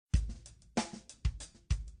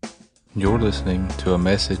You're listening to a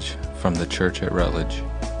message from the Church at Rutledge.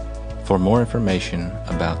 For more information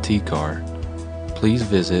about TCAR, please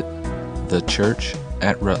visit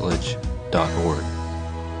thechurchatrutledge.org.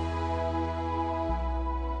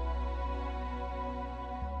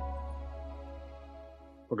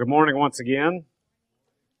 Well, good morning once again.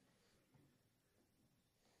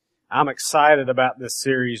 I'm excited about this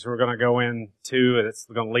series we're going to go into, and it's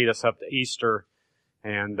going to lead us up to Easter.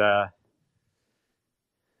 And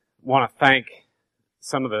want to thank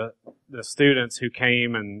some of the students who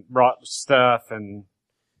came and brought stuff and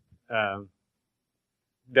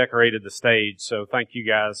decorated the stage. So thank you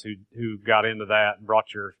guys who got into that and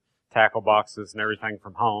brought your tackle boxes and everything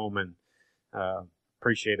from home, and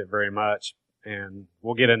appreciate it very much. And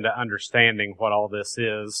we'll get into understanding what all this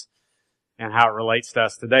is and how it relates to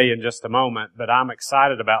us today in just a moment. But I'm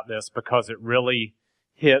excited about this because it really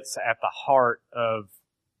hits at the heart of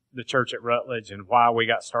the Church at Rutledge and why we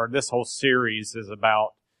got started. This whole series is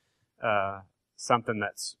about something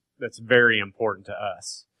that's very important to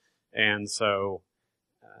us. And so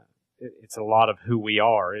it's a lot of who we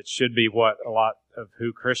are. It should be what a lot of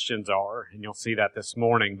who Christians are, and you'll see that this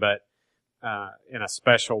morning, but in a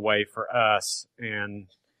special way for us. And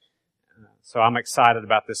so I'm excited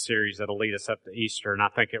about this series that'll lead us up to Easter, and I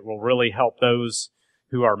think it will really help those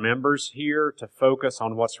who are members here to focus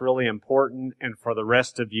on what's really important, and for the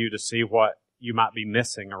rest of you to see what you might be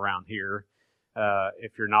missing around here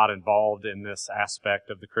if you're not involved in this aspect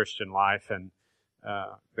of the Christian life, and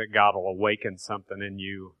that God will awaken something in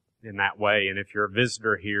you in that way. And if you're a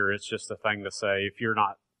visitor here, it's just a thing to say, if you're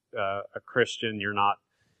not a Christian, you're not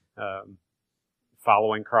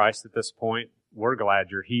following Christ at this point, we're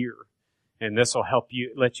glad you're here. And this will help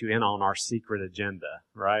you, let you in on our secret agenda,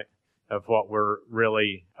 right? Of what we're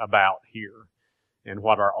really about here and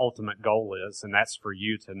what our ultimate goal is. And that's for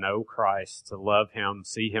you to know Christ, to love Him,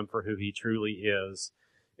 see Him for who He truly is,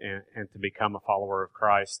 and to become a follower of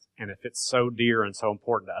Christ. And if it's so dear and so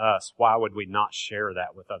important to us, why would we not share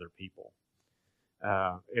that with other people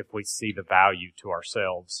if we see the value to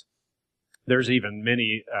ourselves? There's even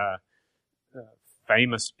many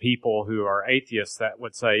famous people who are atheists that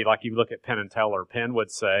would say, like you look at Penn and Teller, Penn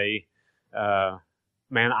would say,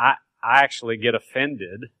 man, I actually get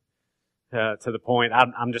offended to the point,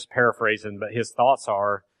 I'm just paraphrasing, but his thoughts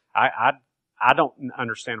are, I don't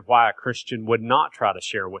understand why a Christian would not try to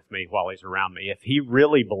share with me while he's around me. If he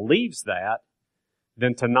really believes that,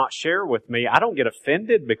 then to not share with me, I don't get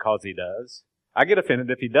offended because he does. I get offended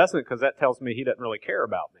if he doesn't, because that tells me he doesn't really care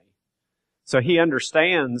about me. So he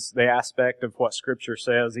understands the aspect of what Scripture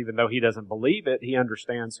says, even though he doesn't believe it. He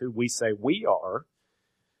understands who we say we are,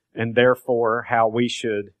 and therefore how we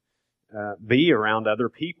should be around other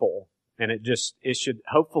people. And it should,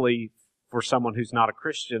 hopefully, for someone who's not a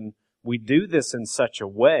Christian, we do this in such a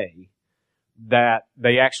way that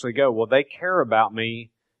they actually go, well, they care about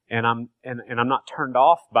me, and I'm not turned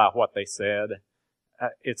off by what they said.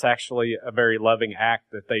 It's actually a very loving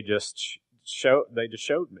act that they just showed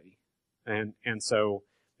me. And so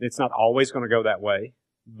it's not always going to go that way,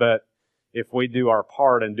 but if we do our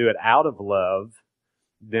part and do it out of love,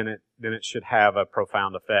 then it should have a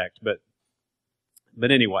profound effect. But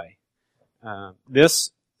anyway,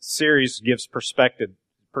 this series gives perspective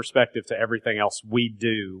to everything else we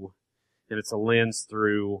do, and it's a lens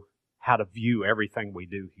through how to view everything we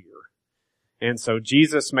do here. And so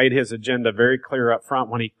Jesus made His agenda very clear up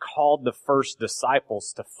front when He called the first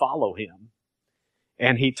disciples to follow Him.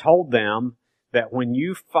 And He told them that when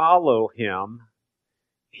you follow Him,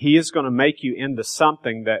 He is going to make you into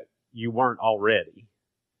something that you weren't already.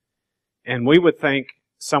 And we would think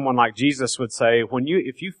someone like Jesus would say,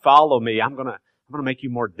 if you follow me, I'm going to make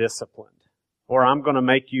you more disciplined, or I'm going to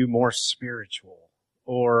make you more spiritual,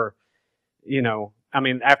 or,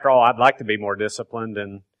 after all, I'd like to be more disciplined,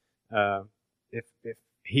 and if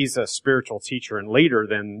He's a spiritual teacher and leader,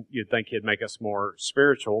 then you'd think He'd make us more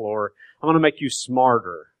spiritual. Or I'm going to make you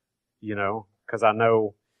smarter, because I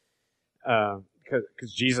know,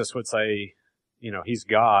 because Jesus would say, He's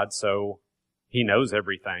God, so He knows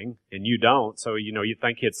everything, and you don't. So, you'd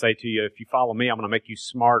think He'd say to you, if you follow me, I'm going to make you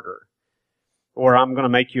smarter. Or I'm going to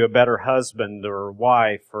make you a better husband or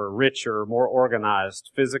wife, or richer, more organized,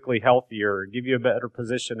 physically healthier, give you a better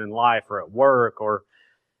position in life or at work, or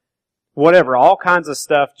whatever, all kinds of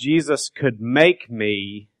stuff Jesus could make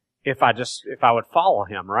me if I would follow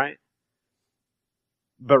Him, right?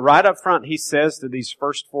 But right up front, He says to these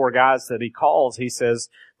first four guys that He calls, He says,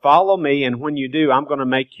 follow me, and when you do, I'm going to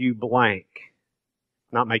make you blank.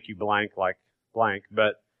 Not make you blank like blank,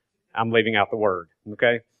 but I'm leaving out the word,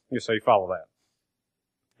 okay? Just so you follow that.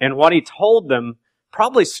 And what He told them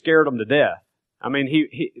probably scared them to death. I mean,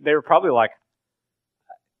 they were probably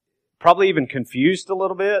even confused a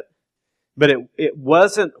little bit, but it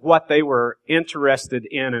wasn't what they were interested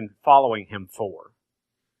in and following Him for.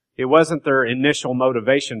 It wasn't their initial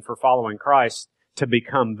motivation for following Christ to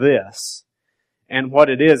become this. And what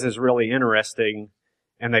it is really interesting,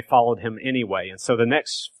 and they followed Him anyway. And so the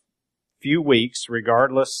next few weeks,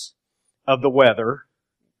 regardless of the weather,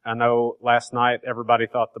 I know last night everybody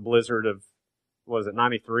thought the blizzard of, was it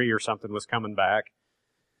 93 or something, was coming back.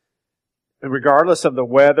 And regardless of the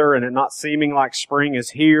weather and it not seeming like spring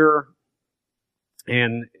is here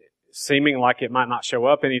and seeming like it might not show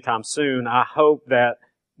up anytime soon, I hope that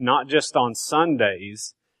not just on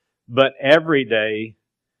Sundays, but every day,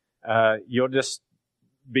 you'll just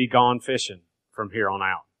be gone fishing from here on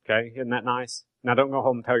out. Okay? Isn't that nice? Now don't go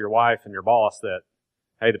home and tell your wife and your boss that,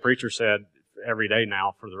 hey, the preacher said every day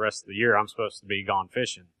now for the rest of the year I'm supposed to be gone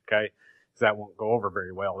fishing. Okay? Because that won't go over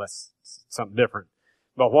very well. That's something different.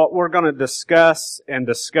 But what we're going to discuss and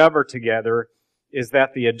discover together is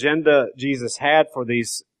that the agenda Jesus had for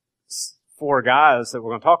these 4 guys that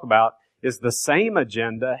we're going to talk about is the same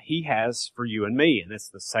agenda He has for you and me. And it's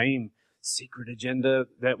the same secret agenda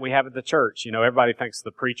that we have at the church. You know, everybody thinks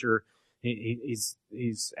the preacher, he's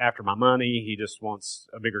after my money. He just wants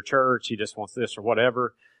a bigger church. He just wants this or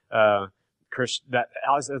whatever. As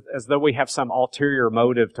though we have some ulterior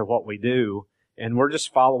motive to what we do. And we're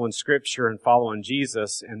just following Scripture and following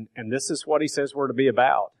Jesus. And this is what He says we're to be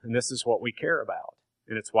about. And this is what we care about.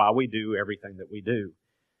 And it's why we do everything that we do.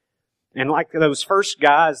 And like those first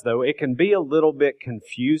guys, though, it can be a little bit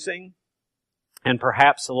confusing and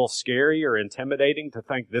perhaps a little scary or intimidating to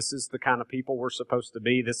think this is the kind of people we're supposed to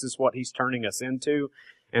be. This is what He's turning us into.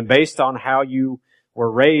 And based on how you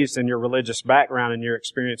were raised in your religious background and your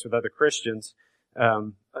experience with other Christians,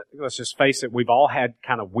 let's just face it, we've all had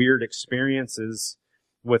kind of weird experiences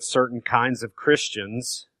with certain kinds of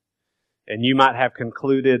Christians. And you might have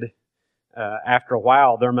concluded after a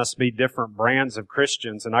while, there must be different brands of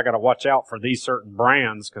Christians, and I got to watch out for these certain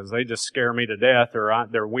brands because they just scare me to death, or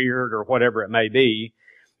they're weird, or whatever it may be.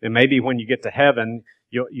 And maybe when you get to heaven,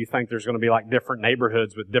 you think there's going to be like different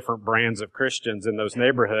neighborhoods with different brands of Christians in those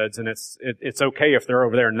neighborhoods, and it's okay if they're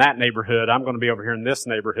over there in that neighborhood. I'm going to be over here in this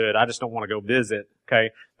neighborhood. I just don't want to go visit.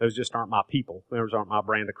 Okay, those just aren't my people. Those aren't my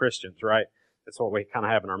brand of Christians, right? That's what we kind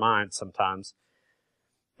of have in our minds sometimes.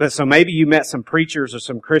 But so maybe you met some preachers or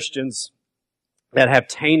some Christians that have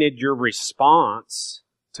tainted your response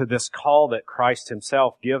to this call that Christ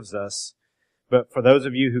Himself gives us. But for those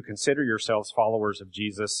of you who consider yourselves followers of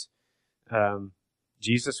Jesus,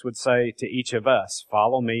 Jesus would say to each of us,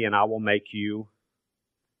 follow me and I will make you.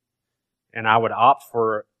 And I would opt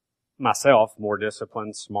for myself more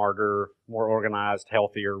disciplined, smarter, more organized,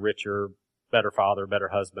 healthier, richer, better father, better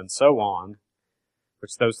husband, so on,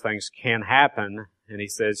 which those things can happen. And He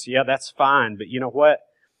says, yeah, that's fine, but you know what?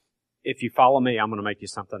 If you follow me, I'm going to make you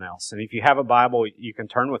something else. And if you have a Bible, you can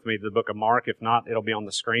turn with me to the book of Mark. If not, it'll be on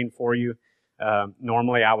the screen for you.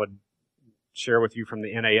 Normally, I would share with you from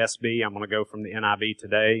the NASB. I'm going to go from the NIV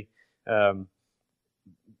today.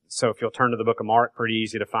 So if you'll turn to the book of Mark, pretty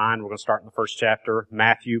easy to find. We're going to start in the first chapter.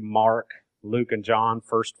 Matthew, Mark, Luke, and John,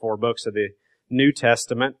 first 4 books of the New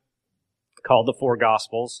Testament, called the 4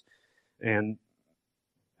 Gospels. And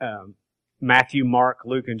Matthew, Mark,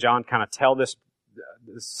 Luke, and John kind of tell the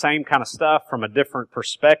same kind of stuff from a different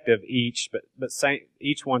perspective each, but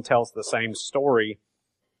each one tells the same story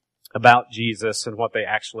about Jesus and what they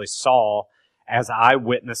actually saw as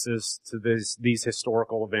eyewitnesses to these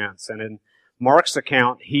historical events. And in Mark's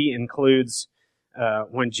account, he includes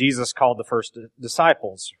when Jesus called the first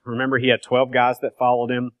disciples. Remember, He had 12 guys that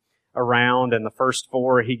followed Him around, and the first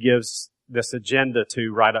 4 He gives this agenda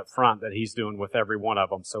to right up front that He's doing with every one of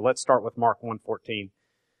them. So let's start with Mark 1:14.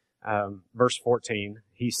 Verse 14,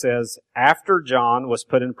 he says, after John was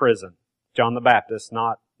put in prison, John the Baptist,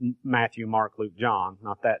 not Matthew, Mark, Luke, John,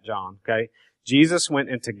 not that John, okay? Jesus went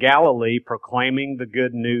into Galilee proclaiming the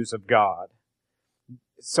good news of God.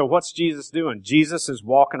 So what's Jesus doing? Jesus is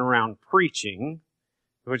walking around preaching,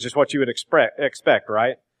 which is what you would expect,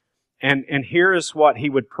 right? And here is what He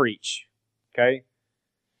would preach, okay?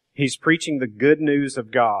 He's preaching the good news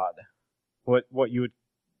of God, what you would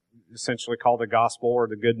essentially call the gospel or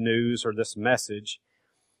the good news or this message.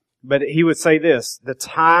 But He would say this, the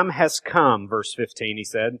time has come, verse 15, He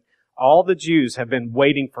said, all the Jews have been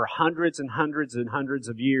waiting for hundreds and hundreds and hundreds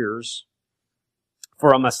of years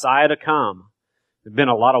for a Messiah to come. There have been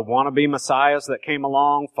a lot of wannabe Messiahs that came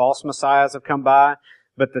along, false Messiahs have come by,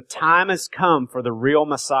 but the time has come for the real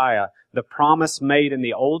Messiah, the promise made in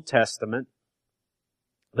the Old Testament,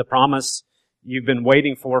 the promise you've been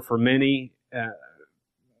waiting for many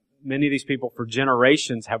many of these people for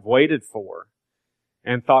generations have waited for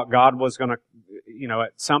and thought God was going to,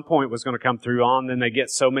 at some point was going to come through on. Then they get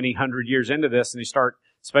so many 100 years into this and you start,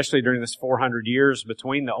 especially during this 400 years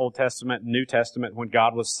between the Old Testament and New Testament when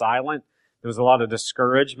God was silent, there was a lot of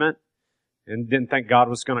discouragement and didn't think God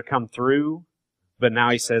was going to come through. But now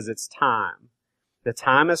he says it's time. The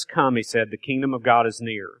time has come, he said, the kingdom of God is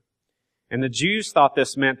near. And the Jews thought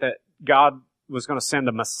this meant that God was going to send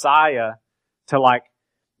a Messiah to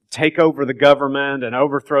take over the government and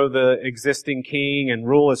overthrow the existing king and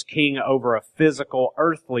rule as king over a physical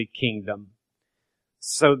earthly kingdom.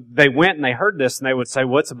 So they went and they heard this and they would say,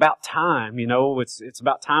 well, it's about time, it's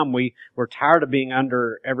about time we're tired of being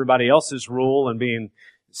under everybody else's rule and being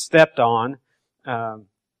stepped on,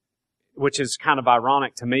 which is kind of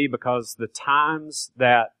ironic to me because the times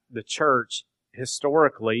that the church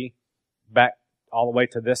historically, back all the way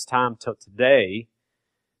to this time till today,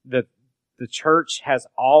 the church has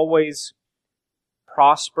always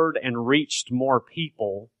prospered and reached more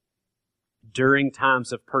people during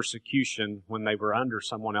times of persecution when they were under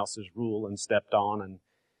someone else's rule and stepped on and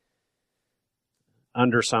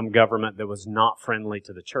under some government that was not friendly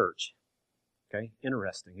to the church. Okay?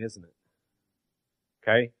 Interesting, isn't it?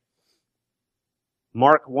 Okay?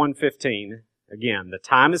 Mark 1:15, again, the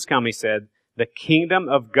time has come, he said, the kingdom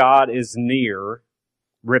of God is near.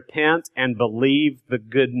 Repent and believe the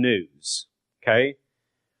good news. Okay?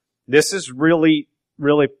 This is really,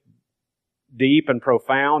 really deep and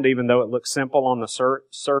profound, even though it looks simple on the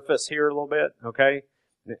surface here a little bit. Okay?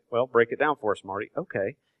 Well, break it down for us, Marty.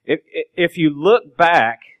 Okay. If you look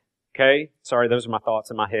back, okay, sorry, those are my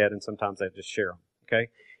thoughts in my head, and sometimes I just share them. Okay?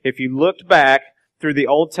 If you looked back through the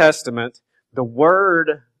Old Testament, the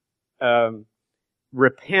word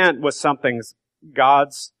repent was something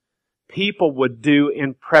God's people would do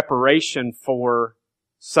in preparation for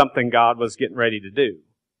something God was getting ready to do.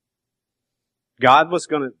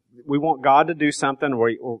 We want God to do something,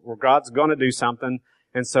 or God's going to do something,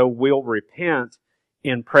 and so we'll repent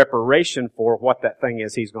in preparation for what that thing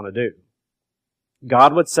is He's going to do.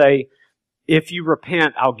 God would say, if you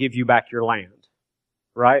repent, I'll give you back your land.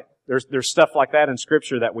 Right? There's stuff like that in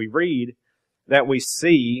Scripture that we read, that we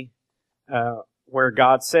see, where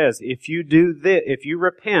God says, if you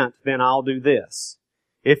repent, then I'll do this.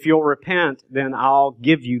 If you'll repent, then I'll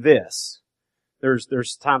give you this.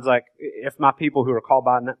 There's times like, if my people who are called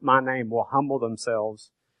by my name will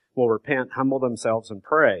repent, humble themselves and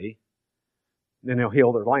pray, then He'll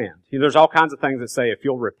heal their land. There's all kinds of things that say, if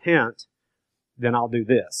you'll repent, then I'll do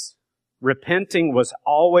this. Repenting was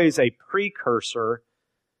always a precursor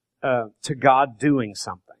to God doing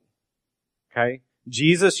something. Okay?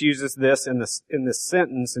 Jesus uses this in this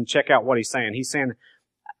sentence, and check out what He's saying. He's saying,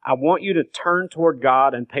 I want you to turn toward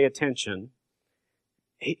God and pay attention.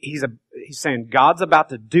 He's saying, God's about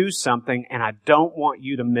to do something, and I don't want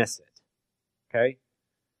you to miss it. Okay?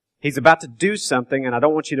 He's about to do something, and I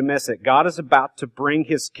don't want you to miss it. God is about to bring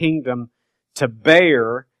His kingdom to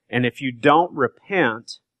bear, and if you don't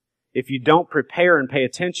repent, if you don't prepare and pay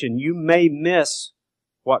attention, you may miss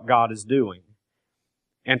what God is doing.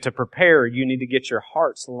 And to prepare, you need to get your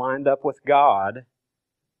hearts lined up with God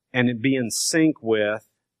and be in sync with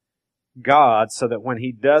God so that when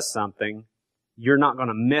He does something, you're not going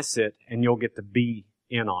to miss it and you'll get to be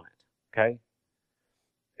in on it. Okay?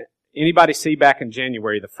 Anybody see back in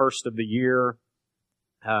January, the first of the year,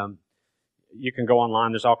 you can go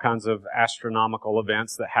online, there's all kinds of astronomical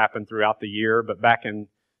events that happen throughout the year, but back in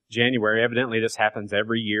January, evidently this happens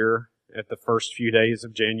every year at the first few days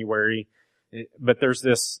of January. But there's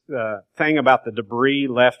this thing about the debris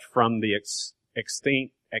left from the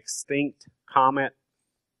extinct comet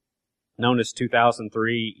known as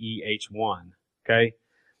 2003 EH1. Okay?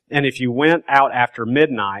 And if you went out after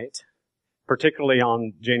midnight, particularly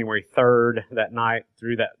on January 3rd, that night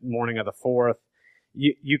through that morning of the 4th,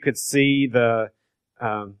 you could see the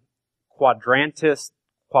Quadrantids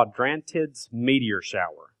meteor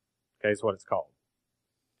shower. Okay, is what it's called.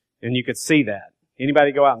 And you could see that.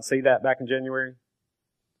 Anybody go out and see that back in January?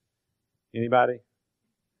 Anybody?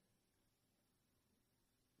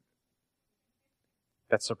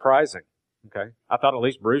 That's surprising. Okay. I thought at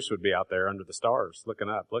least Bruce would be out there under the stars looking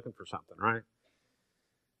up, looking for something, right?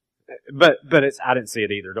 But I didn't see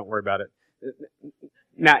it either. Don't worry about it.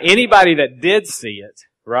 Now, anybody that did see it,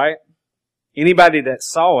 right? Anybody that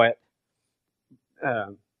saw it,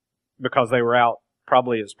 because they were out,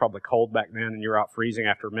 it's probably cold back then and you're out freezing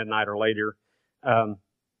after midnight or later.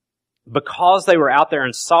 Because they were out there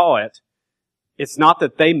and saw it, it's not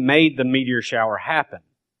that they made the meteor shower happen.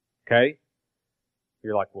 Okay?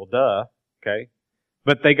 You're like, well, duh. Okay?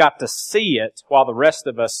 But they got to see it while the rest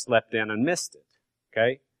of us slept in and missed it.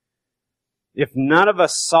 Okay? If none of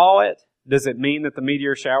us saw it, does it mean that the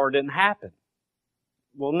meteor shower didn't happen?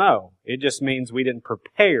 Well, no. It just means we didn't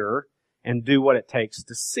prepare and do what it takes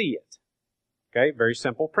to see it. Okay, very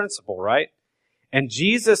simple principle, right? And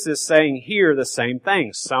Jesus is saying here the same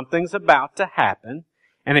thing. Something's about to happen,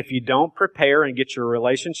 and if you don't prepare and get your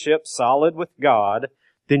relationship solid with God,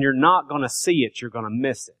 then you're not going to see it. You're going to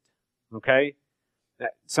miss it. Okay?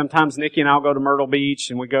 Sometimes Nikki and I'll go to Myrtle Beach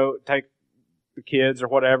and we go take the kids or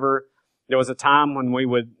whatever. There was a time when we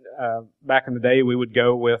would, back in the day, we would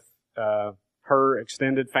go with her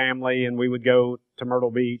extended family and we would go to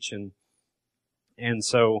Myrtle Beach and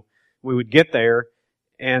so we would get there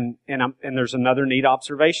and there's another neat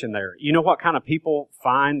observation there. You know what kind of people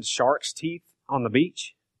find shark's teeth on the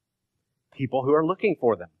beach? People who are looking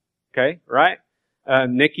for them. Okay, right?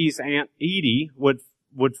 Nikki's Aunt Edie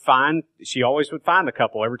she always would find a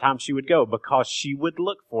couple every time she would go because she would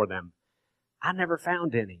look for them. I never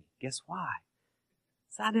found any. Guess why?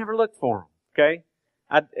 So I never looked for them. Okay?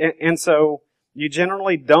 And so you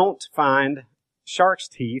generally don't find shark's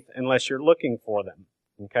teeth unless you're looking for them.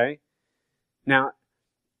 Okay? Now,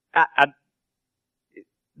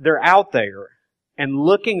 they're out there, and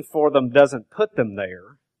looking for them doesn't put them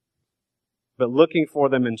there, but looking for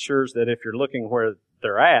them ensures that if you're looking where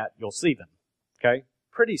they're at, you'll see them. Okay?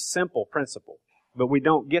 Pretty simple principle. But we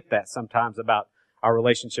don't get that sometimes about our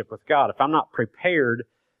relationship with God. If I'm not prepared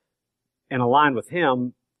and aligned with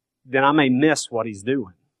Him, then I may miss what He's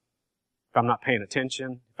doing. If I'm not paying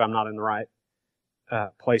attention, if I'm not in the right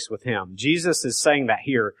place with Him. Jesus is saying that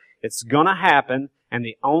here. It's going to happen, and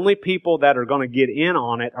the only people that are going to get in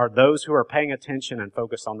on it are those who are paying attention and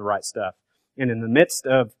focused on the right stuff. And in the midst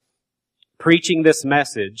of preaching this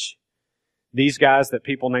message, these guys that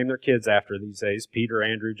people name their kids after these days, Peter,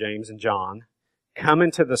 Andrew, James, and John, come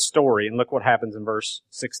into the story, and look what happens in verse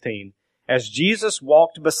 16. As Jesus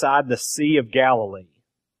walked beside the Sea of Galilee,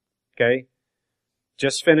 okay,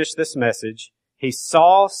 just finished this message, he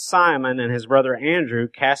saw Simon and his brother Andrew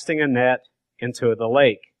casting a net into the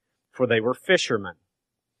lake, for they were fishermen.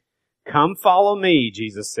 Come follow me,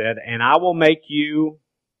 Jesus said, and I will make you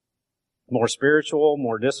more spiritual,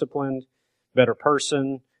 more disciplined, better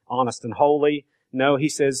person, honest and holy. No, he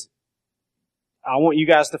says, I want you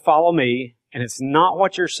guys to follow me, and it's not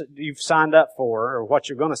what you've signed up for or what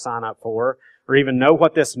you're going to sign up for or even know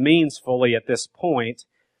what this means fully at this point.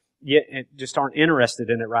 Yet just aren't interested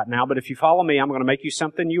in it right now. But if you follow me, I'm going to make you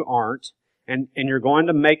something you aren't, and you're going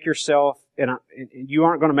to make yourself, and you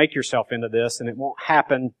aren't going to make yourself into this, and it won't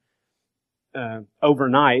happen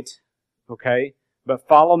overnight, okay? But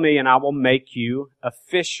follow me, and I will make you a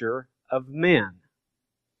fisher of men.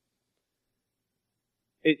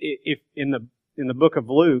 If in the book of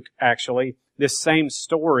Luke, actually, this same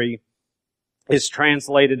story is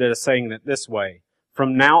translated as saying it this way: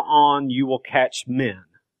 from now on, you will catch men.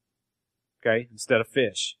 Okay, instead of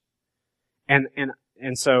fish. And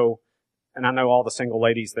so, and I know all the single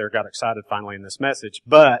ladies there got excited finally in this message,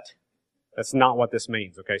 but that's not what this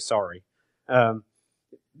means. Okay, sorry. Just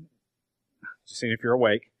seeing if you're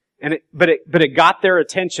awake. But it got their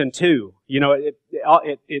attention too. You know,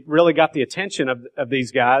 it really got the attention of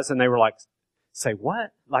these guys, and they were like, say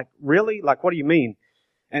what? Like, really? Like, what do you mean?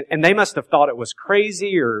 And they must have thought it was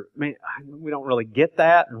crazy, or, man, we don't really get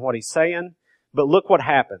that and what he's saying. But look what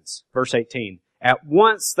happens. Verse 18. At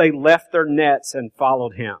once they left their nets and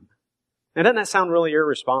followed him. Now, doesn't that sound really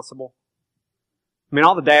irresponsible? I mean,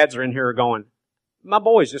 all the dads are in here going, my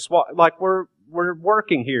boys just walk, like we're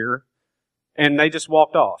working here, and they just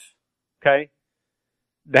walked off. Okay?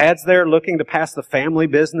 Dad's there looking to pass the family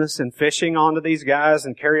business and fishing onto these guys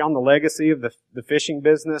and carry on the legacy of the fishing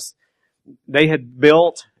business they had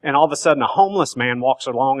built, and all of a sudden a homeless man walks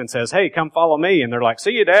along and says, hey, come follow me. And they're like,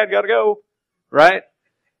 see you, Dad, gotta go. Right?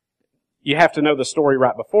 You have to know the story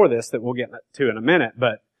right before this that we'll get to in a minute,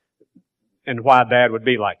 and why Dad would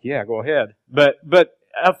be like, yeah, go ahead. But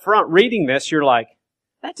up front reading this, you're like,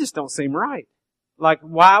 that just don't seem right. Like,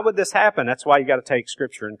 why would this happen? That's why you got to take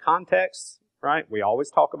Scripture in context, right? We always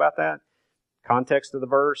talk about that. Context of the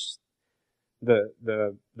verse, the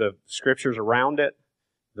Scriptures around it,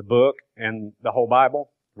 the book, and the whole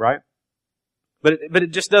Bible, right? But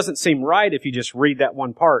it just doesn't seem right if you just read that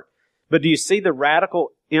one part. But do you see the radical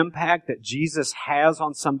impact that Jesus has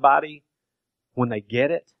on somebody when they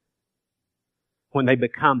get it? When they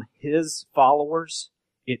become His followers,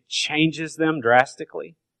 it changes them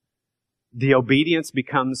drastically. The obedience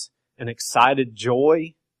becomes an excited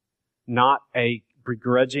joy, not a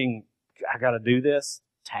begrudging, I gotta do this,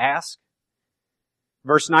 task.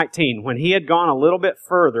 Verse 19, when he had gone a little bit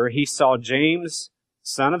further, he saw James,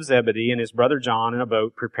 son of Zebedee, and his brother John in a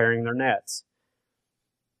boat preparing their nets.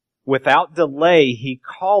 Without delay, He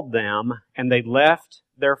called them, and they left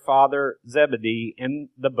their father Zebedee in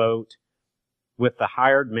the boat with the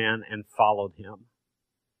hired men and followed Him.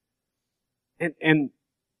 And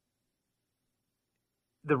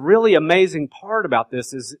the really amazing part about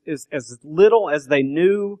this is as little as they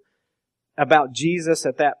knew about Jesus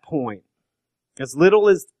at that point, as little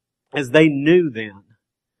as they knew then,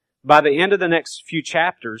 by the end of the next few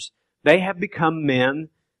chapters, they have become men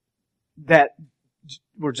that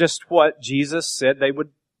were just what Jesus said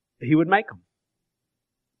He would make them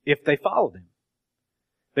if they followed Him.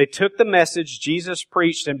 They took the message Jesus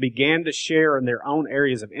preached and began to share in their own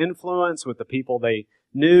areas of influence with the people they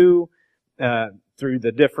knew, through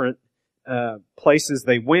the different places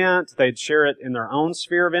they went. They'd share it in their own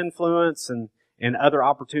sphere of influence and other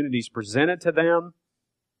opportunities presented to them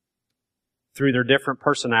through their different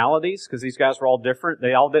personalities, because these guys were all different.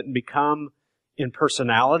 They all didn't become in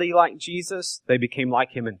personality like Jesus. They became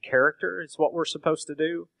like Him in character. It's what we're supposed to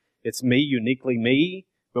do. It's me, uniquely me,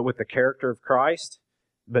 but with the character of Christ,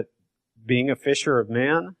 but being a fisher of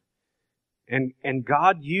men. And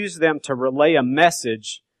God used them to relay a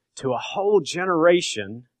message to a whole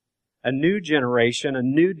generation, a new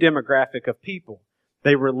demographic of people.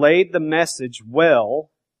 They relayed the message well,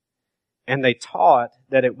 and they taught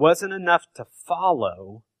that it wasn't enough to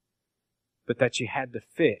follow, but that you had to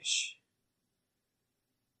fish.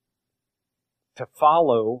 To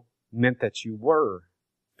follow meant that you were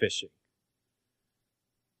fishing.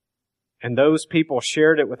 And those people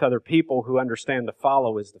shared it with other people who understand to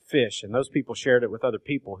follow is to fish. And those people shared it with other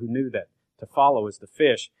people who knew that to follow is to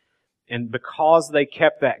fish. And because they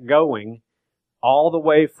kept that going, all the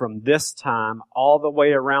way from this time, all the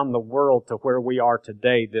way around the world to where we are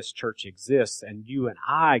today, this church exists. And you and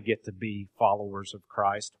I get to be followers of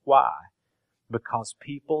Christ. Why? Because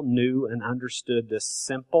people knew and understood this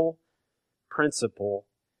simple principle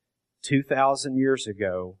 2,000 years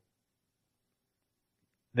ago,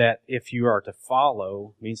 that if you are to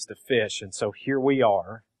follow means to fish. And so here we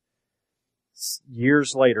are,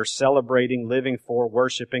 years later, celebrating, living for,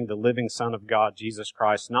 worshiping the living Son of God, Jesus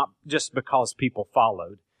Christ, not just because people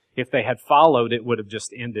followed. If they had followed, it would have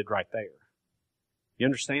just ended right there. You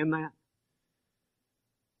understand that?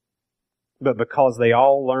 But because they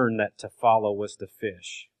all learned that to follow was to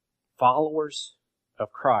fish. Followers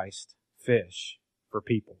of Christ fish for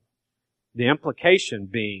people. The implication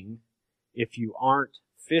being, if you aren't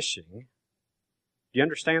fishing, do you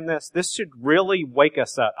understand this? This should really wake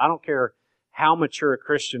us up. I don't care how mature a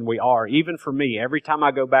Christian we are. Even for me, every time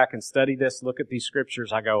I go back and study this, look at these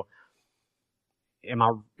scriptures, I go, am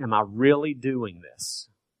I really doing this?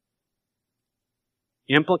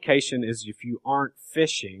 Implication is, if you aren't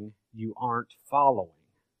fishing, you aren't following.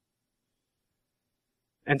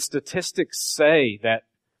 And statistics say that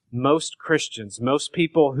most Christians, most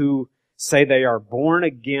people who say they are born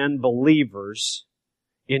again believers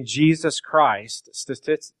in Jesus Christ,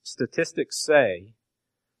 statistics say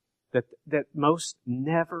that most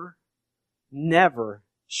never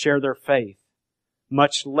share their faith,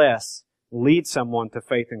 much less lead someone to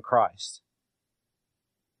faith in Christ.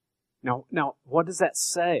 Now, what does that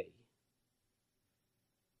say?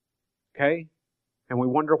 Okay? And we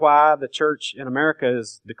wonder why the church in America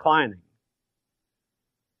is declining.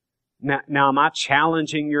 Now, am I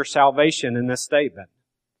challenging your salvation in this statement?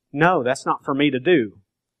 No, that's not for me to do.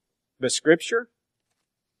 But Scripture,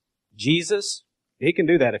 Jesus, He can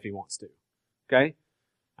do that if He wants to. Okay?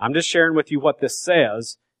 I'm just sharing with you what this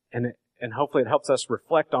says, and hopefully it helps us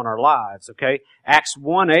reflect on our lives. Okay? Acts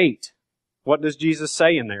 1:8. What does Jesus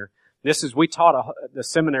say in there? We taught the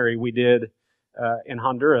seminary we did in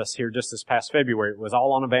Honduras here just this past February. It was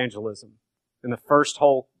all on evangelism. And the first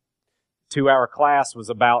whole 2-hour class was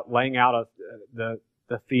about laying out the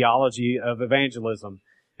theology of evangelism.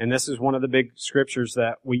 And this is one of the big scriptures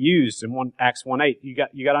that we used in Acts 1:8. You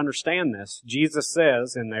got to understand this. Jesus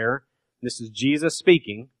says in there, this is Jesus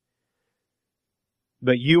speaking,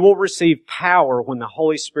 but you will receive power when the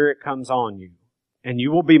Holy Spirit comes on you. And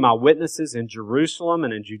you will be my witnesses in Jerusalem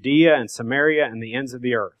and in Judea and Samaria and the ends of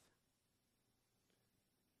the earth.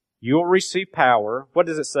 You will receive power. What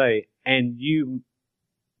does it say? And you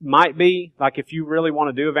might be, like if you really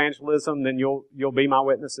want to do evangelism, then you'll be my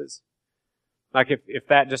witnesses. Like if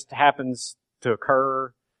that just happens to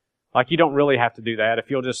occur, like you don't really have to do that. If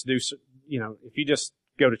you'll just do, if you just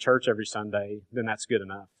go to church every Sunday, then that's good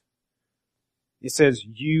enough. It says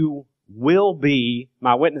you will be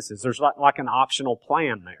my witnesses. There's like an optional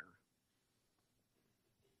plan there.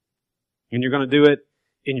 And you're going to do it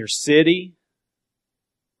in your city,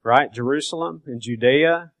 right? Jerusalem, in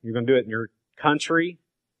Judea. You're going to do it in your country.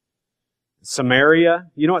 Samaria.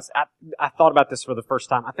 You know what? I thought about this for the first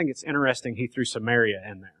time. I think it's interesting he threw Samaria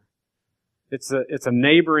in there. It's a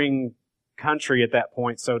neighboring country at that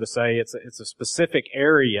point, so to say. It's a specific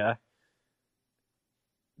area.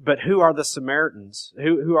 But who are the Samaritans?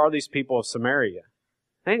 Who are these people of Samaria?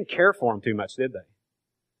 They didn't care for them too much, did they?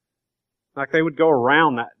 Like they would go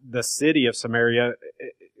around the city of Samaria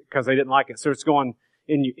because they didn't like it. So it's going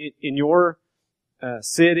in your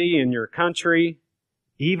city, in your country,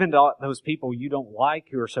 even to those people you don't like,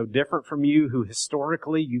 who are so different from you, who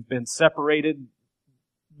historically you've been separated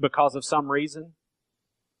because of some reason,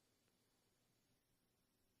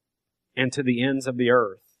 and to the ends of the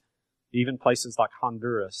earth, even places like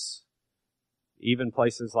Honduras, even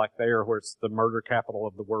places like there where it's the murder capital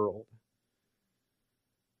of the world.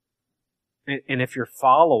 And if you're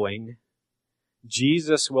following,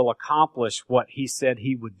 Jesus will accomplish what He said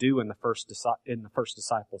He would do in the first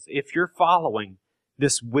disciples. If you're following,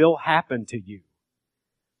 this will happen to you.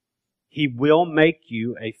 He will make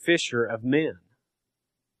you a fisher of men.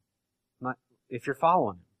 If you're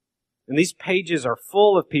following Him. And these pages are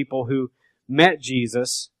full of people who met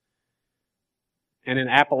Jesus, and in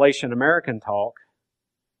Appalachian American talk,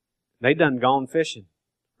 they done gone fishing,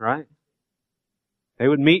 right? They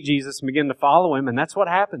would meet Jesus and begin to follow Him, and that's what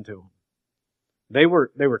happened to them. They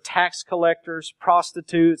were tax collectors,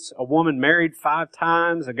 prostitutes, a woman married 5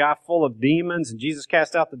 times, a guy full of demons, and Jesus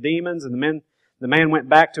cast out the demons, and the man went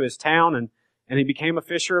back to his town, and he became a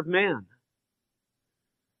fisher of men.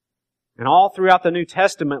 And all throughout the New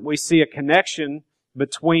Testament, we see a connection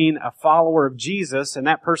between a follower of Jesus and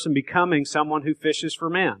that person becoming someone who fishes for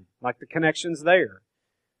men. Like the connection's there.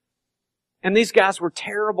 And these guys were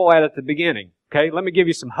terrible at it at the beginning. Okay, let me give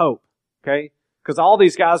you some hope. Okay, because all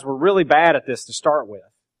these guys were really bad at this to start with.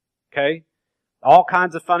 Okay, all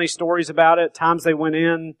kinds of funny stories about it. Times they went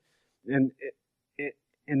in and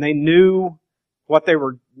they knew what they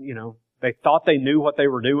were, they thought they knew what they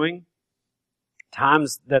were doing.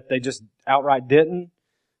 Times that they just outright didn't.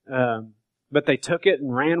 But they took it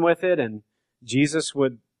and ran with it, and Jesus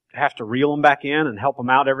would have to reel them back in and help them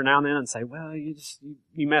out every now and then and say, well,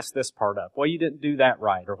 you messed this part up. Well, you didn't do that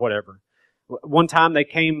right, or whatever. One time they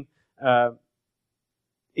came in,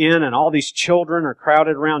 and all these children are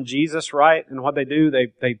crowded around Jesus, right? And what they do,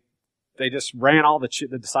 they just ran all the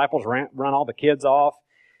disciples run all the kids off.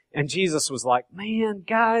 And Jesus was like, man,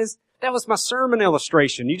 guys, that was my sermon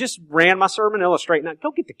illustration. You just ran my sermon illustration. Now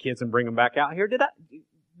go get the kids and bring them back out here.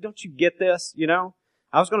 Don't you get this?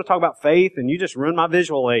 I was going to talk about faith, and you just ruined my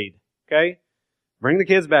visual aid. Okay? Bring the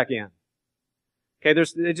kids back in. Okay,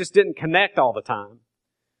 they just didn't connect all the time.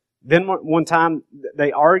 Then one time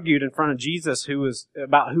they argued in front of Jesus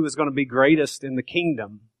about who was going to be greatest in the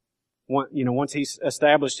kingdom. Once He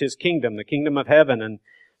established His kingdom, the kingdom of heaven,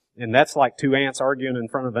 and that's like 2 ants arguing in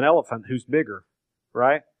front of an elephant who's bigger,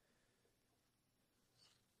 right?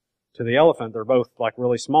 To the elephant, they're both like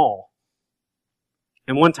really small.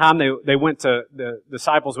 And one time the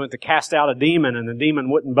disciples went to cast out a demon, and the demon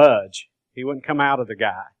wouldn't budge. He wouldn't come out of the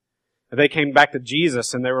guy. And they came back to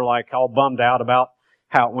Jesus, and they were like all bummed out about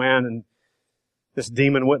how it went, and this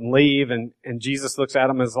demon wouldn't leave, and Jesus looks at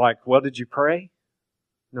them and is like, well, did you pray? And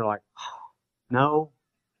they're like, oh, no.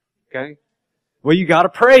 Okay. Well, you gotta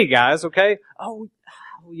pray, guys, okay? Oh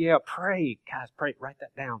yeah, pray. Guys, pray. Write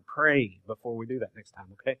that down. Pray before we do that next time,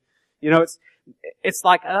 okay? It's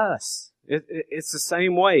like us. It's the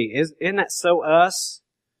same way. Isn't that so us?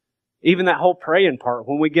 Even that whole praying part,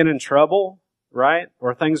 when we get in trouble, right?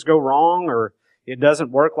 Or things go wrong, or it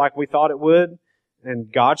doesn't work like we thought it would,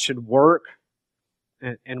 and God should work,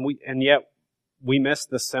 and yet we miss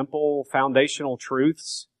the simple foundational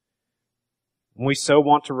truths. We so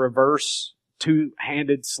want to reverse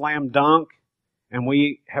 2-handed slam dunk, and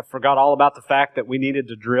we have forgot all about the fact that we needed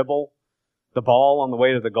to dribble the ball on the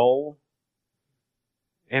way to the goal.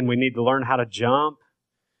 And we need to learn how to jump.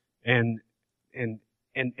 And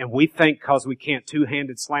we think because we can't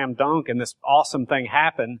 2-handed slam dunk and this awesome thing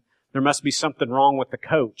happened, there must be something wrong with the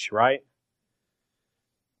coach, right?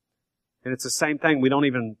 And it's the same thing. We don't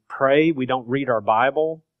even pray. We don't read our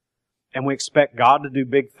Bible. And we expect God to do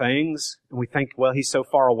big things. And we think, well, He's so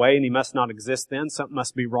far away and He must not exist then. Something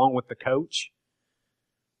must be wrong with the coach.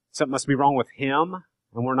 Something must be wrong with him.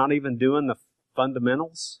 And we're not even doing the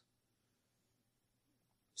fundamentals.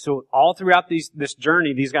 So all throughout this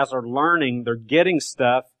journey, these guys are learning, they're getting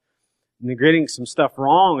stuff, and they're getting some stuff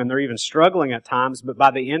wrong, and they're even struggling at times. But by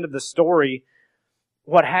the end of the story,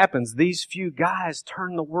 what happens? These few guys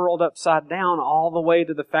turn the world upside down all the way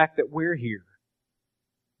to the fact that we're here.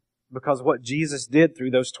 Because of what Jesus did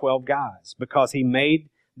through those 12 guys. Because He made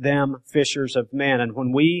them fishers of men. And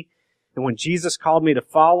when we And when Jesus called me to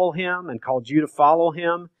follow Him and called you to follow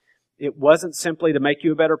Him, it wasn't simply to make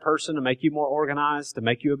you a better person, to make you more organized, to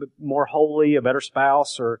make you a bit more holy, a better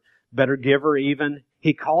spouse, or better giver even.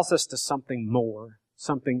 He calls us to something more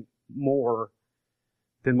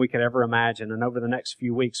than we could ever imagine. And over the next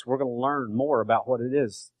few weeks, we're going to learn more about what it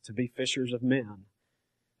is to be fishers of men.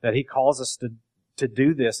 That He calls us to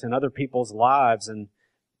do this in other people's lives, and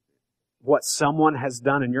what someone has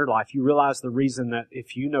done in your life. You realize the reason that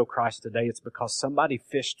if you know Christ today, it's because somebody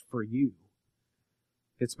fished for you.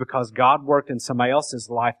 It's because God worked in somebody else's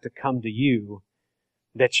life to come to you,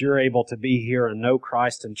 that you're able to be here and know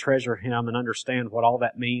Christ and treasure Him and understand what all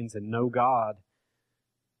that means and know God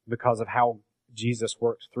because of how Jesus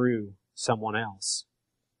worked through someone else.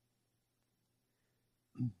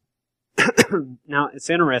 Now,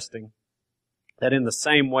 it's interesting that in the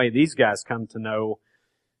same way these guys come to know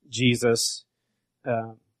Jesus,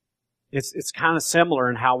 it's kind of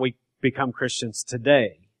similar in how we become Christians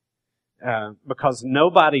today. Because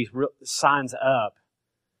nobody signs up,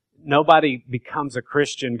 nobody becomes a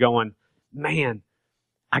Christian going, man,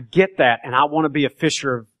 I get that and I want to be a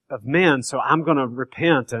fisher of men, so I'm going to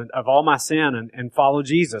repent of all my sin and follow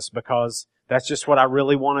Jesus because that's just what I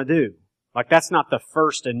really want to do. Like, that's not the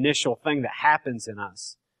first initial thing that happens in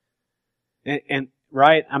us. And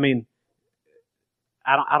right? I mean,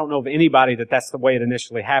 I don't know of anybody that's the way it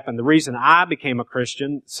initially happened. The reason I became a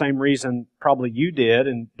Christian, same reason probably you did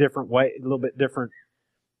in different way, a little bit different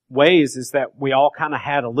ways, is that we all kind of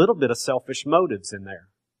had a little bit of selfish motives in there.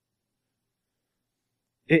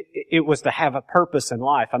 It was to have a purpose in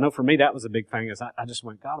life. I know for me that was a big thing, is I just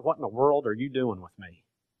went, God, what in the world are you doing with me?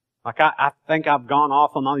 Like, I think I've gone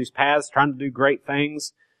off on all these paths trying to do great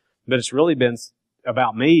things, but it's really been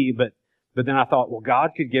about me. But then I thought, well,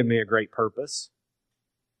 God could give me a great purpose.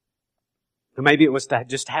 Or maybe it was to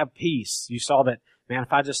just have peace. You saw that, man,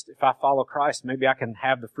 if I follow Christ, maybe I can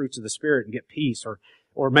have the fruits of the Spirit and get peace.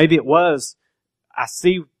 Or maybe it was,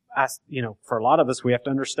 for a lot of us, we have to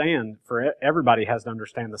understand, everybody has to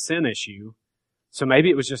understand the sin issue. So maybe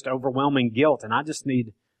it was just overwhelming guilt, and I just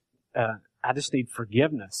need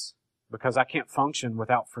forgiveness because I can't function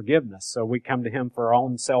without forgiveness. So we come to Him for our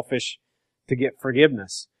own to get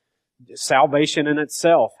forgiveness. Salvation in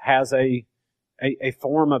itself has a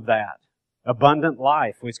form of that. Abundant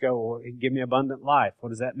life. We just go, well, give me abundant life. What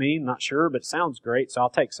does that mean? Not sure, but it sounds great, so I'll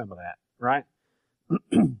take some of that, right?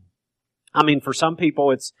 I mean, for some people,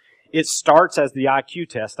 it starts as the IQ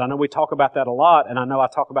test. I know we talk about that a lot, and I know I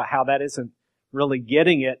talk about how that isn't really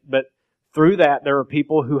getting it, but through that, there are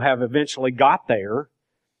people who have eventually got there,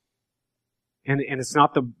 and it's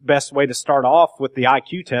not the best way to start off with the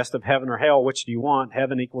IQ test of heaven or hell. Which do you want?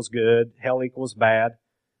 Heaven equals good, hell equals bad.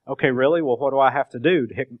 Okay, really? Well, what do I have to do?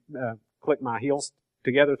 Click my heels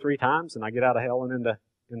together 3 times and I get out of hell and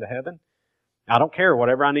into heaven? I don't care.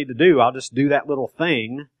 Whatever I need to do, I'll just do that little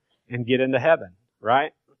thing and get into heaven,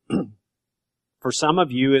 right? For some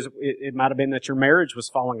of you, it might have been that your marriage was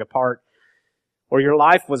falling apart, or your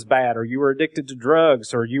life was bad, or you were addicted to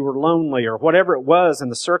drugs, or you were lonely, or whatever it was,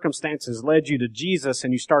 and the circumstances led you to Jesus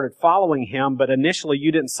and you started following Him, but initially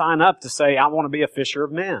you didn't sign up to say, I want to be a fisher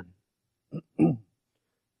of men.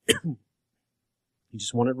 You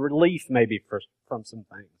just wanted relief maybe from some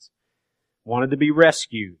things. Wanted to be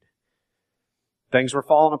rescued. Things were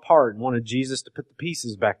falling apart and wanted Jesus to put the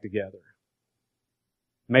pieces back together.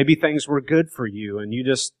 Maybe things were good for you and you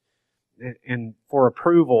just, and for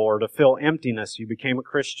approval or to fill emptiness, you became a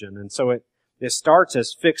Christian. And so it starts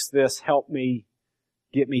as fix this, help me,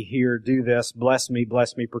 get me here, do this, bless me,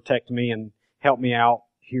 protect me, and help me out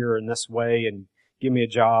here in this way, and give me a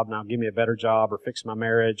job, now give me a better job, or fix my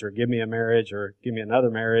marriage, or give me a marriage, or give me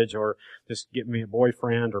another marriage, or just give me a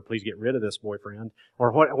boyfriend, or please get rid of this boyfriend,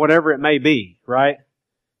 or whatever it may be, right?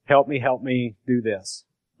 Help me do this.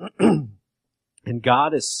 And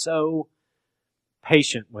God is so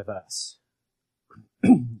patient with us.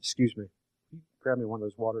 Excuse me. Grab me one of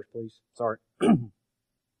those waters, please. Sorry.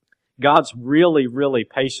 God's really, really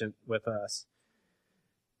patient with us.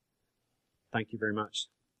 Thank you very much.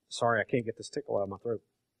 Sorry, I can't get this tickle out of my throat.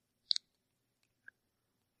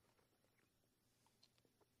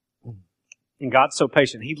 And God's so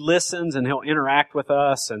patient. He listens and He'll interact with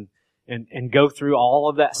us and go through all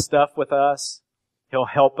of that stuff with us. He'll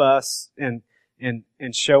help us and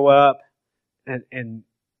show up. And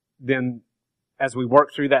then as we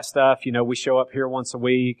work through that stuff, we show up here once a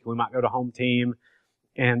week. We might go to home team.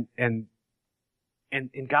 And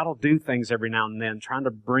God will do things every now and then, trying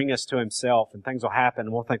to bring us to Himself, and things will happen,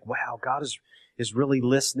 and we'll think, wow, God is really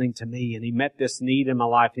listening to me, and He met this need in my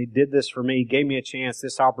life, and He did this for me, gave me a chance,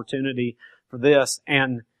 this opportunity for this,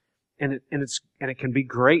 and And it can be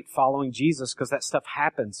great following Jesus because that stuff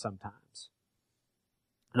happens sometimes.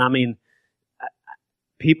 And I mean,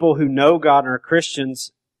 people who know God and are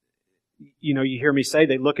Christians, you hear me say,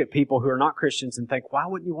 they look at people who are not Christians and think, why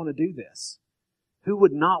wouldn't you want to do this? Who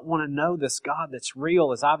would not want to know this God that's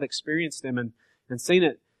real as I've experienced Him and seen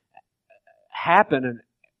it happen, and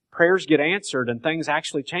prayers get answered and things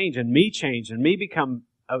actually change and me become,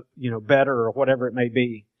 better or whatever it may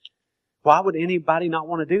be. Why would anybody not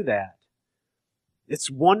want to do that?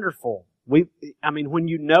 It's wonderful. When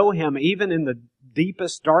you know Him, even in the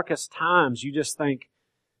deepest, darkest times, you just think,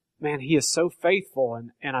 man, He is so faithful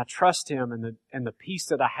and I trust Him, and the peace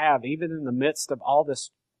that I have, even in the midst of all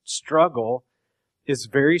this struggle, is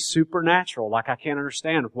very supernatural. Like I can't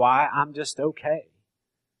understand why I'm just okay.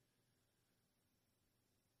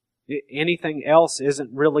 Anything else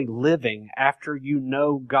isn't really living after you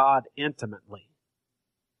know God intimately.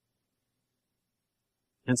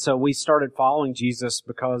 And so we started following Jesus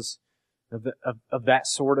because of that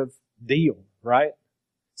sort of deal, right?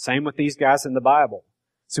 Same with these guys in the Bible.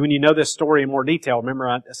 So when you know this story in more detail, remember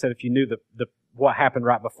I said if you knew what happened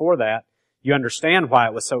right before that, you understand why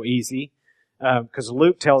it was so easy. Because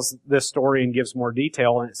Luke tells this story and gives more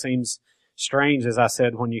detail, and it seems strange, as I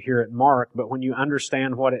said, when you hear it in Mark. But when you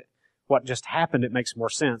understand what just happened, it makes more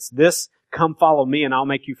sense. This "come follow me and I'll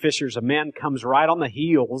make you fishers of men" comes right on the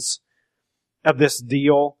heels of this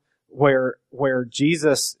deal where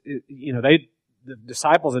Jesus, the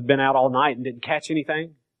disciples had been out all night and didn't catch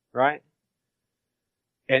anything, right?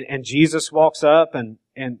 And Jesus walks up and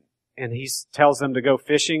He tells them to go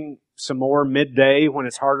fishing some more midday when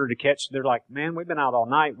it's harder to catch. They're like, man, we've been out all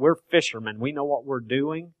night. We're fishermen. We know what we're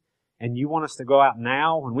doing. And you want us to go out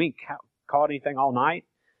now when we ain't caught anything all night?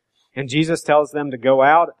 And Jesus tells them to go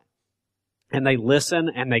out, and they listen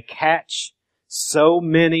and they catch so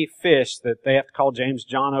many fish that they have to call James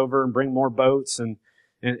John over and bring more boats and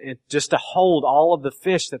just to hold all of the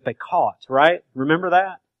fish that they caught, right? Remember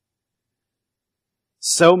that?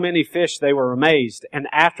 So many fish, they were amazed. And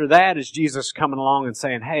after that is Jesus coming along and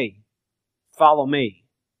saying, hey, follow me.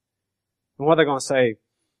 And what are they going to say?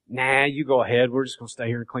 Nah, you go ahead. We're just going to stay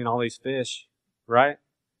here and clean all these fish, right?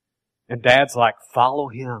 And Dad's like, follow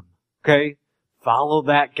him, okay? Follow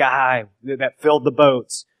that guy that filled the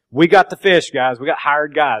boats. We got the fish, guys. We got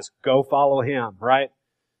hired guys. Go follow him, right?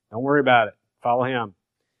 Don't worry about it. Follow him.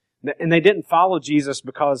 And they didn't follow Jesus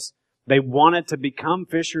because they wanted to become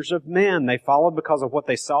fishers of men. They followed because of what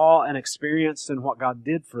they saw and experienced and what God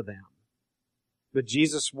did for them. But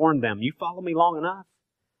Jesus warned them, you follow me long enough,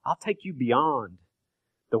 I'll take you beyond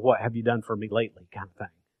the what have you done for me lately kind of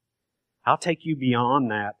thing. I'll take you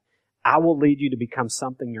beyond that. I will lead you to become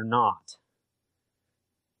something you're not.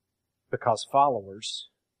 Because followers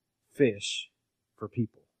fish for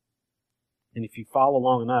people. And if you follow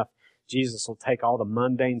long enough, Jesus will take all the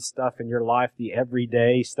mundane stuff in your life, the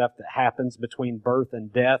everyday stuff that happens between birth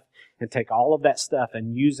and death, and take all of that stuff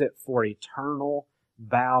and use it for eternal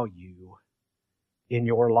value in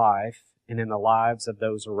your life and in the lives of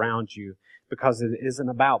those around you. Because it isn't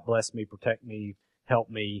about bless me, protect me, help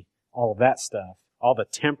me, all of that stuff, all the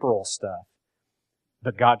temporal stuff.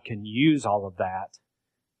 But God can use all of that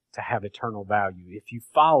to have eternal value if you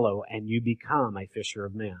follow and you become a fisher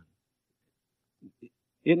of men.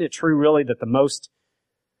 Isn't it true really that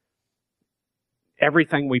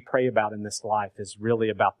everything we pray about in this life is really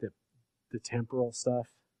about the temporal stuff?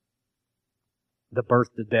 The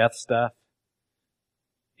birth to death stuff?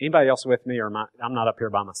 Anybody else with me, or I'm not up here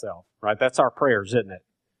by myself, right? That's our prayers, isn't it?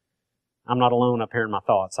 I'm not alone up here in my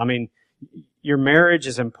thoughts. I mean, your marriage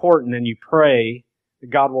is important and you pray that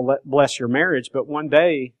God will bless your marriage, but one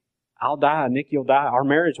day I'll die, Nick, you'll die. Our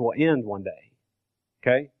marriage will end one day.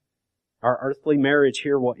 Okay? Our earthly marriage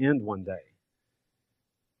here will end one day.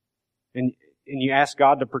 And you ask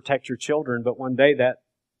God to protect your children, but one day that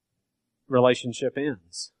relationship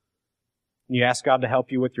ends. And you ask God to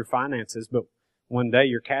help you with your finances, but one day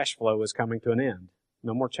your cash flow is coming to an end.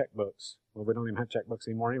 No more checkbooks. Well, we don't even have checkbooks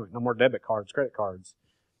anymore anyway. No more debit cards, credit cards.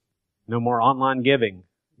 No more online giving.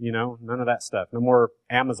 None of that stuff. No more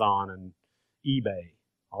Amazon and eBay.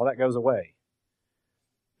 All that goes away.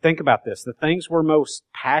 Think about this. The things we're most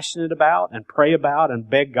passionate about and pray about and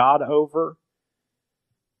beg God over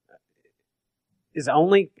is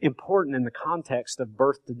only important in the context of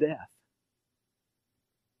birth to death.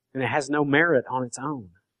 And it has no merit on its own.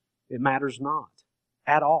 It matters not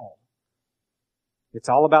at all. It's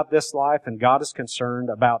all about this life, and God is concerned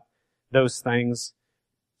about those things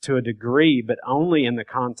to a degree, but only in the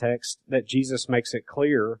context that Jesus makes it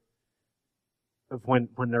clear of when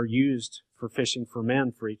they're used for fishing for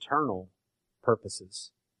men for eternal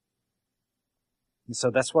purposes. And so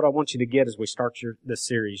that's what I want you to get as we start this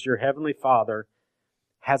series. Your Heavenly Father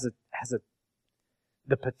has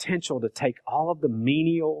the potential to take all of the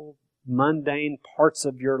menial, mundane parts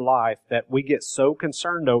of your life that we get so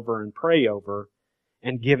concerned over and pray over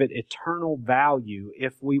and give it eternal value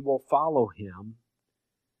if we will follow Him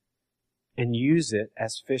and use it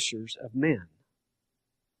as fishers of men.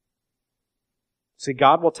 See,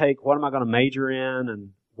 God will take what am I going to major in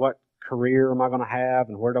and what career am I going to have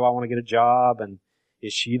and where do I want to get a job and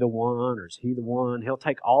is she the one or is he the one? He'll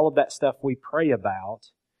take all of that stuff we pray about,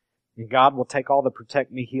 and God will take all the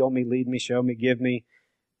protect me, heal me, lead me, show me, give me,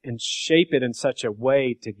 and shape it in such a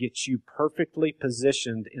way to get you perfectly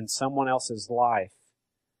positioned in someone else's life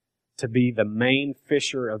to be the main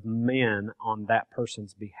fisher of men on that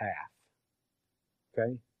person's behalf.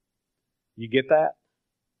 Okay? You get that?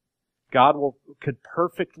 God could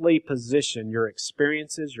perfectly position your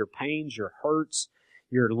experiences, your pains, your hurts,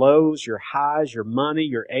 your lows, your highs, your money,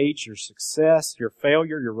 your age, your success, your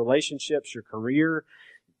failure, your relationships, your career,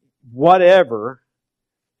 whatever,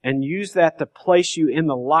 and use that to place you in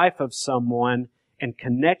the life of someone and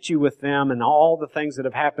connect you with them and all the things that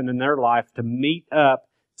have happened in their life to meet up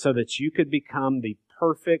so that you could become the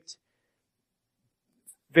perfect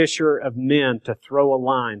fisher of men to throw a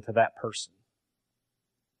line to that person.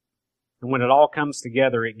 And when it all comes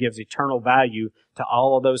together, it gives eternal value to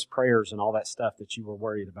all of those prayers and all that stuff that you were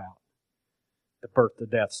worried about. The birth to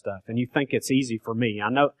death stuff. And you think it's easy for me. I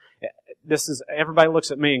know everybody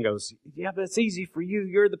looks at me and goes, yeah, but it's easy for you.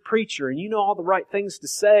 You're the preacher and you know all the right things to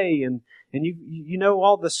say and you know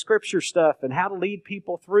all the scripture stuff and how to lead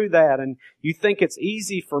people through that. And you think it's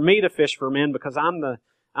easy for me to fish for men because I'm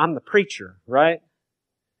the preacher, right?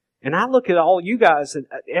 And I look at all you guys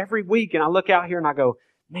every week and I look out here and I go,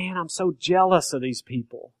 man, I'm so jealous of these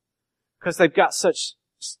people because they've got such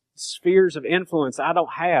spheres of influence I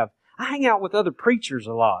don't have. I hang out with other preachers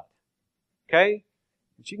a lot, okay?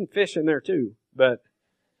 But you can fish in there too, but,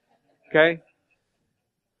 okay?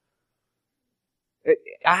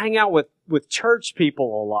 I hang out with church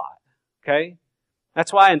people a lot, okay?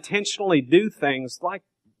 That's why I intentionally do things like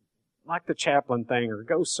the chaplain thing or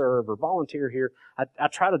go serve or volunteer here. I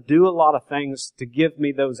try to do a lot of things to give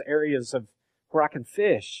me those areas of where I can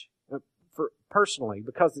fish personally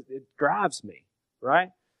because it drives me,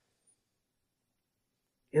 right?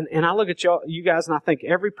 And I look at you guys and I think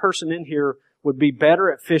every person in here would be better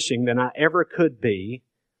at fishing than I ever could be.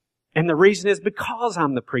 And the reason is because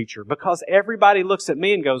I'm the preacher. Because everybody looks at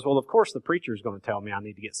me and goes, well, of course the preacher is going to tell me I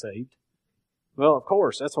need to get saved. Well, of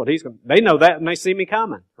course, that's what he's going to... They know that and they see me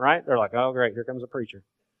coming, right? They're like, oh, great, here comes a preacher,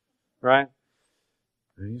 right?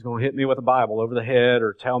 And he's going to hit me with a Bible over the head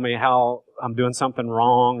or tell me how I'm doing something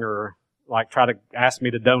wrong or like try to ask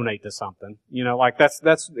me to donate to something. You know, like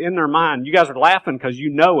that's in their mind. You guys are laughing because you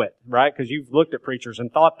know it, right? Because you've looked at preachers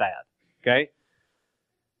and thought that, okay?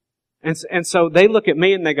 And so they look at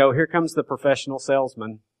me and they go, here comes the professional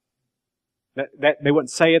salesman. That they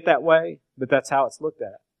wouldn't say it that way, but that's how it's looked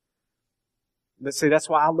at. But see, that's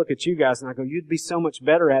why I look at you guys and I go, you'd be so much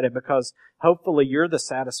better at it because hopefully you're the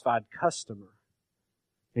satisfied customer.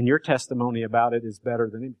 And your testimony about it is better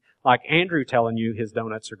than him. Like Andrew telling you his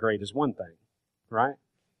donuts are great is one thing, right?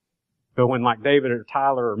 But when like David or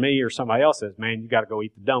Tyler or me or somebody else says, man, you got to go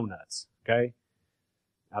eat the donuts, okay?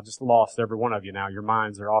 I just lost every one of you now. Your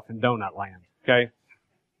minds are off in donut land, okay?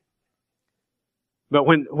 But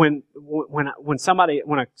when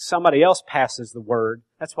somebody else passes the word,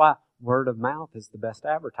 that's why word of mouth is the best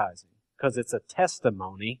advertising, because it's a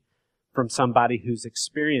testimony from somebody who's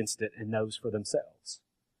experienced it and knows for themselves.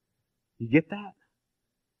 You get that?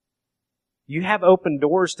 You have open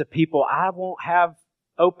doors to people I won't have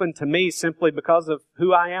open to me simply because of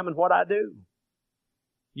who I am and what I do.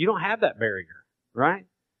 You don't have that barrier, right?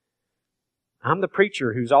 I'm the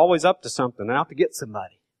preacher who's always up to something and out to get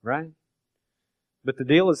somebody, right? But the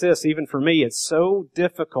deal is this, even for me, it's so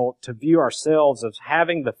difficult to view ourselves as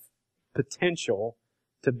having the potential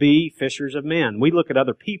to be fishers of men. We look at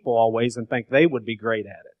other people always and think they would be great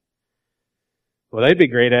at it. Well, they'd be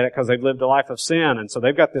great at it because they've lived a life of sin, and so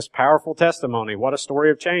they've got this powerful testimony. What a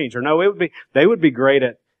story of change. Or no, they would be great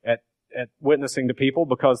at witnessing to people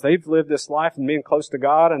because they've lived this life and being close to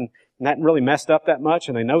God and hadn't really messed up that much,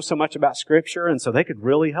 and they know so much about Scripture, and so they could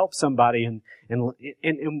really help somebody. And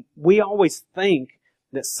we always think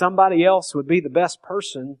that somebody else would be the best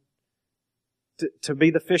person to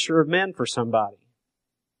be the fisher of men for somebody.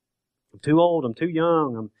 I'm too old, I'm too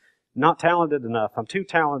young, I'm not talented enough, I'm too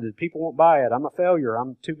talented, people won't buy it, I'm a failure,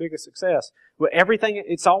 I'm too big a success. Well, everything,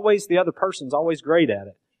 it's always the other person's always great at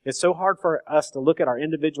it. It's so hard for us to look at our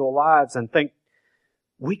individual lives and think,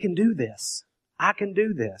 we can do this. I can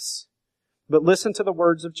do this. But listen to the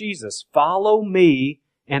words of Jesus. Follow me,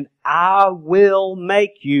 and I will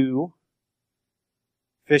make you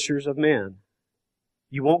fishers of men.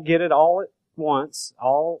 You won't get it all at once,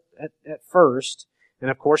 all at first.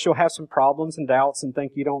 And of course you'll have some problems and doubts and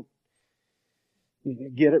think you don't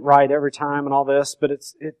get it right every time and all this. But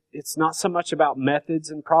it's not so much about methods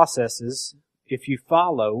and processes. If you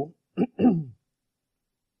follow, Him,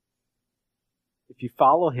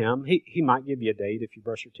 He might give you a date if you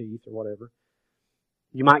brush your teeth or whatever.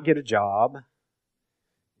 You might get a job.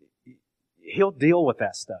 He'll deal with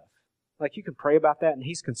that stuff. Like, you can pray about that, and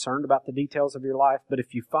He's concerned about the details of your life. But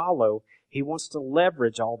if you follow, He wants to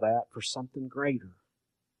leverage all that for something greater.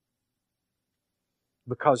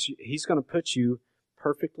 Because He's going to put you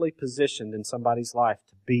perfectly positioned in somebody's life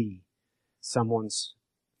to be someone's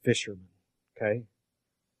fisherman. Okay?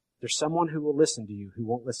 There's someone who will listen to you who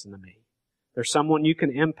won't listen to me. There's someone you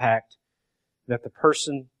can impact that the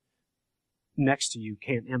person next to you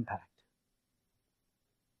can't impact.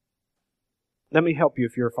 Let me help you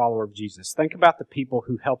if you're a follower of Jesus. Think about the people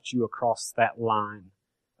who helped you across that line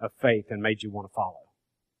of faith and made you want to follow.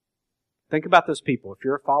 Think about those people. If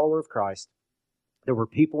you're a follower of Christ, there were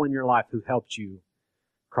people in your life who helped you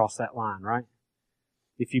cross that line, right?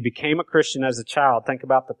 If you became a Christian as a child, think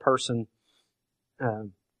about the person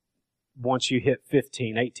once you hit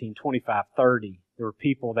 15, 18, 25, 30. There were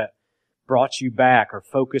people that brought you back or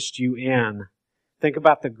focused you in. Think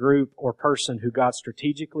about the group or person who God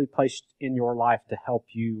strategically placed in your life to help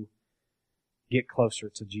you get closer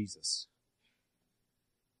to Jesus.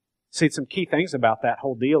 See, some key things about that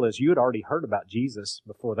whole deal is you had already heard about Jesus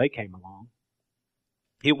before they came along.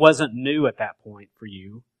 It wasn't new at that point for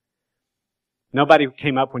you. Nobody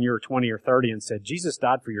came up when you were 20 or 30 and said, Jesus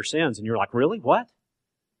died for your sins. And you're like, really? What?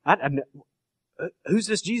 Who's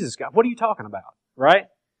this Jesus guy? What are you talking about? Right?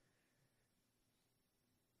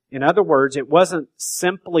 In other words, it wasn't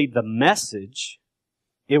simply the message.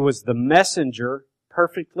 It was the messenger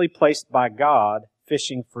perfectly placed by God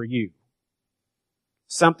fishing for you.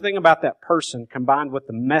 Something about that person combined with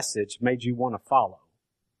the message made you want to follow.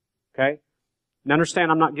 Okay? Now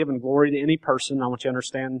understand, I'm not giving glory to any person. I want you to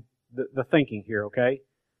understand the thinking here, okay?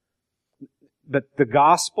 But the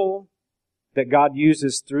gospel that God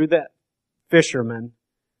uses through that fisherman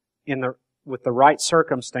with the right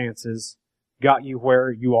circumstances got you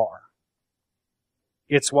where you are.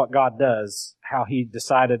 It's what God does, how He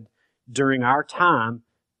decided during our time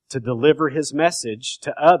to deliver His message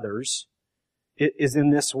to others. It is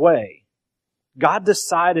in this way. God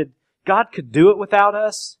decided God could do it without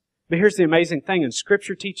us. But here's the amazing thing, and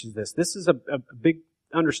Scripture teaches this. This is a big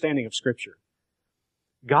understanding of Scripture.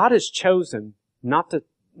 God has chosen not to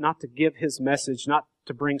give His message, not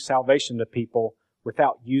to bring salvation to people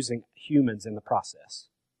without using humans in the process.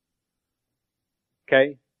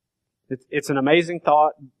 Okay? It's an amazing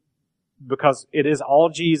thought because it is all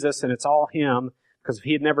Jesus and it's all Him. Because if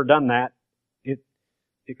He had never done that, it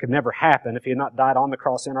could never happen if He had not died on the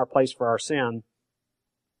cross in our place for our sin.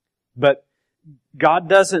 But God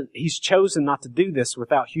He's chosen not to do this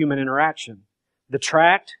without human interaction. The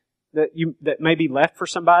tract that may be left for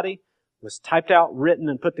somebody was typed out, written,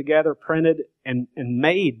 and put together, printed, and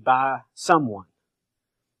made by someone.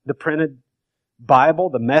 The printed Bible,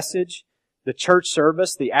 the message, the church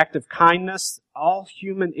service, the act of kindness, all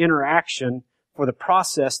human interaction for the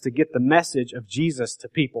process to get the message of Jesus to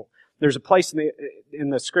people. There's a place in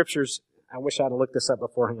the Scriptures, I wish I'd have looked this up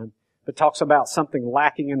beforehand, that talks about something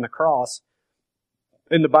lacking in the cross.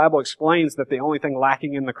 And the Bible explains that the only thing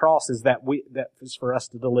lacking in the cross is that is for us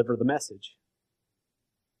to deliver the message.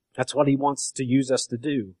 That's what He wants to use us to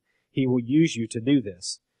do. He will use you to do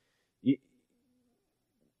this.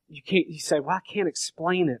 You say, well, I can't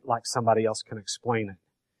explain it like somebody else can explain it.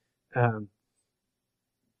 I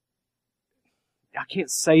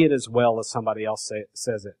can't say it as well as somebody else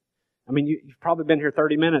says it. I mean, you've probably been here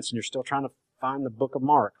 30 minutes and you're still trying to find the book of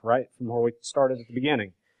Mark, right? From where we started at the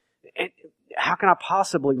beginning. And how can I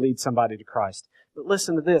possibly lead somebody to Christ? But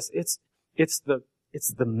listen to this. It's the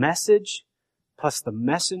message plus the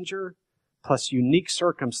messenger plus unique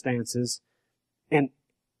circumstances and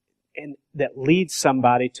that leads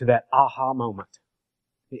somebody to that aha moment.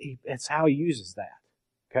 It's how He uses that.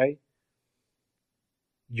 Okay?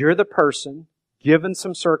 You're the person, given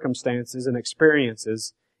some circumstances and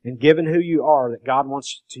experiences, and given who you are, that God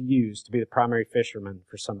wants to use to be the primary fisherman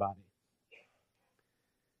for somebody.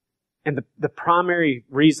 And the primary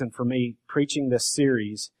reason for me preaching this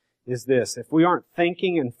series is this. If we aren't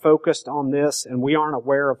thinking and focused on this, and we aren't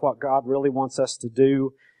aware of what God really wants us to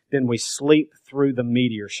do, then we sleep through the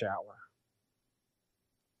meteor shower.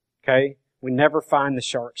 Okay? We never find the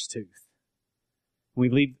shark's tooth.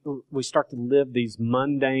 We start to live these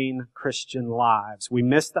mundane Christian lives. We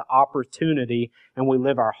miss the opportunity and we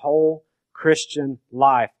live our whole Christian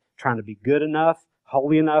life trying to be good enough,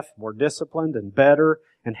 holy enough, more disciplined and better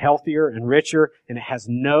and healthier and richer, and it has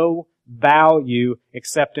no value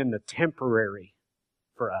except in the temporary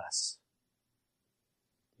for us.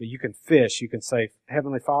 But you can fish. You can say,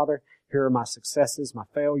 Heavenly Father, here are my successes, my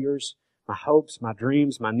failures, my hopes, my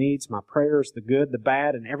dreams, my needs, my prayers, the good, the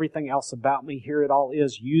bad, and everything else about me. Here it all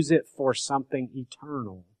is. Use it for something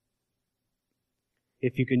eternal.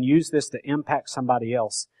 If you can use this to impact somebody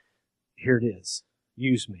else, here it is.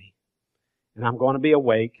 Use me. And I'm going to be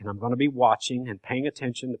awake, and I'm going to be watching and paying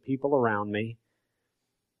attention to people around me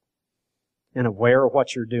and aware of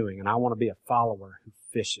what you're doing. And I want to be a follower who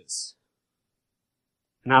fishes.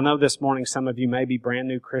 And I know this morning some of you may be brand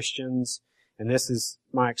new Christians, and this is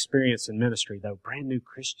my experience in ministry, though. Brand new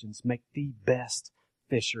Christians make the best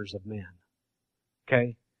fishers of men.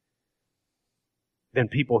 Okay? Than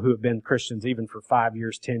people who have been Christians even for 5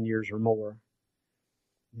 years, 10 years or more.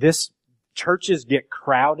 Churches get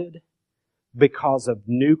crowded because of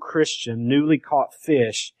new Christian, newly caught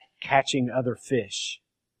fish catching other fish.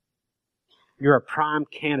 You're a prime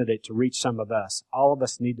candidate to reach some of us. All of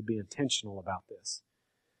us need to be intentional about this.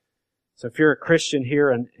 So if you're a Christian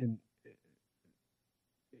here and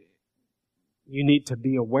you need to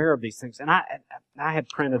be aware of these things. And I had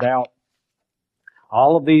printed out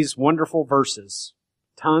all of these wonderful verses,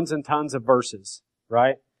 tons and tons of verses,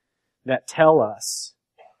 right, that tell us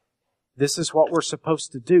this is what we're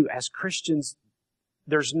supposed to do. As Christians,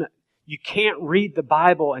 you can't read the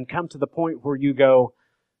Bible and come to the point where you go,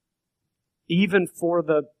 even for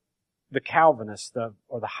the Calvinists,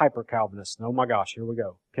 or the hyper-Calvinists, oh my gosh, here we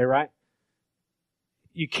go. Okay, right?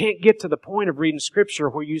 You can't get to the point of reading Scripture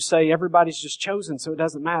where you say everybody's just chosen, so it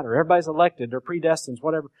doesn't matter. Everybody's elected, they're predestined,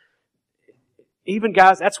 whatever. Even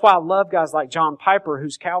guys, that's why I love guys like John Piper,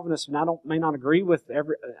 who's Calvinist, and may not agree with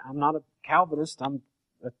I'm not a Calvinist, I'm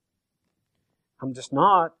just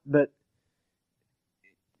not, but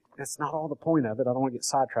that's not all the point of it. I don't want to get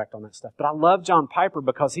sidetracked on that stuff. But I love John Piper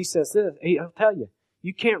because he says this, he'll tell you,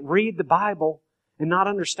 you can't read the Bible and not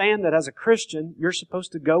understand that as a Christian, you're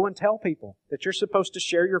supposed to go and tell people, that you're supposed to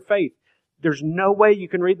share your faith. There's no way you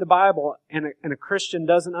can read the Bible and a Christian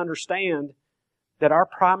doesn't understand that our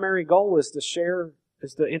primary goal is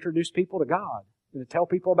to introduce people to God and to tell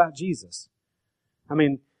people about Jesus. I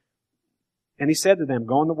mean, and He said to them,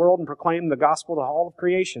 go in the world and proclaim the gospel to all of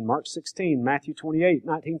creation. Mark 16, Matthew 28,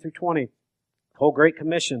 19 through 20. Whole Great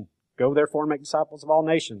Commission. Go therefore and make disciples of all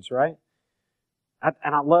nations, right? I'm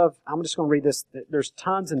just going to read this. There's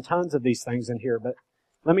tons and tons of these things in here, but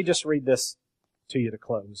let me just read this to you to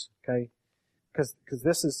close, okay? Because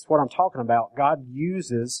this is what I'm talking about. God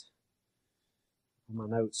uses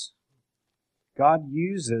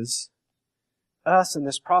us in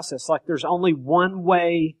this process. Like there's only one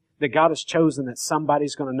way that God has chosen that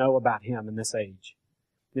somebody's going to know about Him in this age.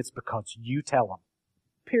 It's because you tell them.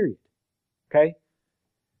 Period. Okay?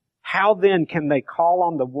 How then can they call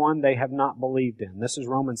on the one they have not believed in? This is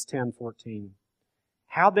Romans 10:14.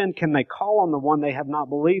 How then can they call on the one they have not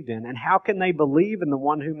believed in? And how can they believe in the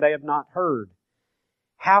one whom they have not heard?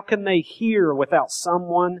 How can they hear without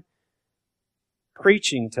someone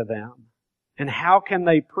preaching to them? And how can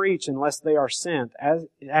they preach unless they are sent? As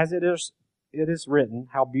it is written,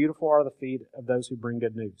 how beautiful are the feet of those who bring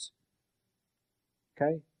good news.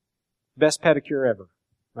 Okay? Best pedicure ever.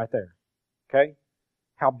 Right there. Okay?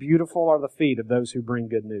 How beautiful are the feet of those who bring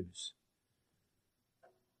good news.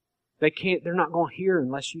 They're not going to hear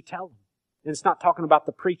unless you tell them. And it's not talking about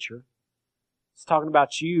the preacher. It's talking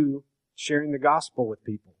about you sharing the gospel with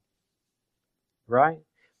people. Right?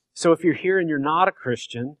 So if you're here and you're not a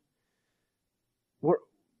Christian,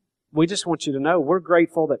 we just want you to know we're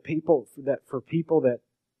grateful for people that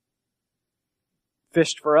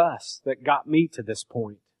fished for us, that got me to this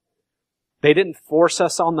point. They didn't force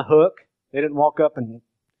us on the hook. They didn't walk up and,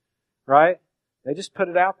 right? They just put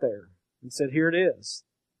it out there and said, here it is.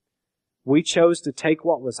 We chose to take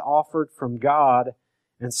what was offered from God,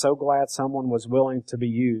 and so glad someone was willing to be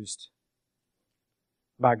used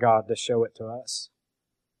by God to show it to us.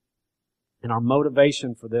 And our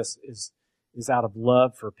motivation for this is out of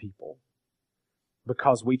love for people.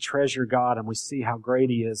 Because we treasure God and we see how great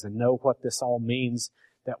He is and know what this all means,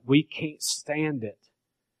 that we can't stand it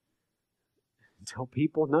until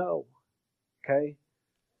people know. Okay?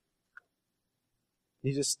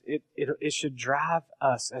 It should drive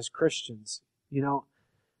us as Christians. You know,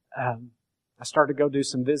 I started to go do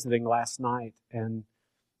some visiting last night, and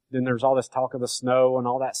then there's all this talk of the snow and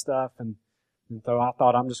all that stuff, and so I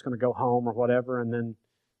thought I'm just going to go home or whatever, and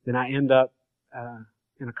then I end up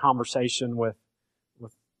in a conversation with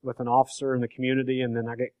an officer in the community, and then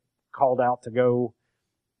I get called out to go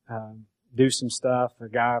do some stuff. A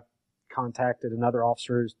guy contacted another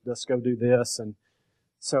officer, let's go do this, and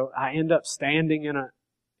so I end up standing in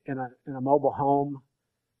a mobile home,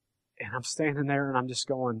 and I'm standing there and I'm just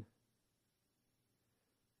going,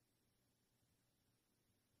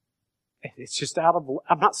 it's just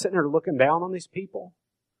I'm not sitting there looking down on these people.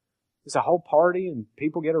 There's a whole party and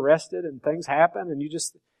people get arrested and things happen, and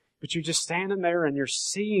but you're just standing there and you're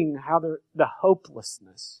seeing how the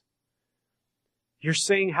hopelessness. You're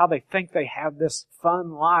seeing how they think they have this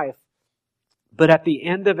fun life, but at the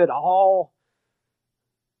end of it all,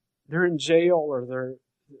 they're in jail, or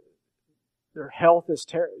their health is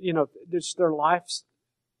terrible. Their lives,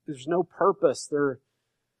 there's no purpose.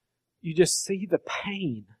 You just see the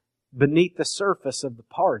pain beneath the surface of the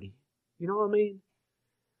party. You know what I mean?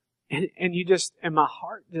 And my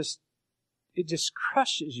heart it just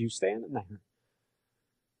crushes you standing there.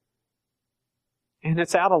 And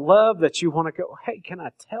it's out of love that you want to go, hey, can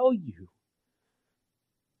I tell you?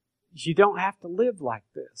 You don't have to live like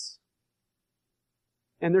this.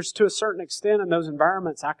 And there's, to a certain extent, in those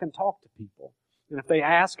environments, I can talk to people. And if they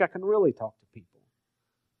ask, I can really talk to people.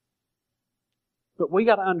 But we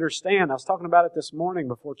got to understand, I was talking about it this morning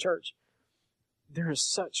before church, there is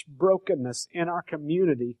such brokenness in our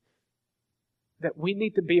community that we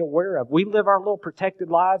need to be aware of. We live our little protected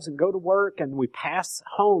lives and go to work, and we pass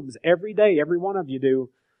homes every day, every one of you do,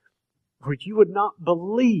 where you would not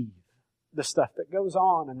believe the stuff that goes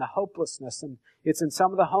on and the hopelessness. And it's in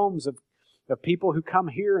some of the homes of people who come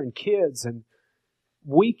here and kids, and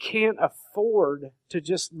we can't afford to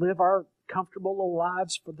just live our comfortable little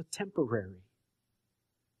lives for the temporary.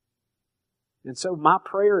 And so my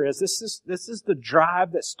prayer is, this is the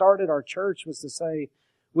drive that started our church, was to say,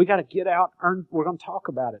 we got to get out, we're going to talk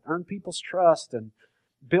about it, earn people's trust and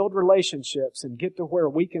build relationships and get to where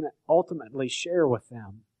we can ultimately share with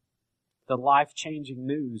them the life-changing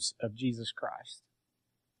news of Jesus Christ.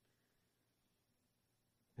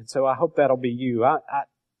 And so I hope that'll be you.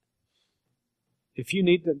 If you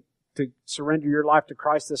need to surrender your life to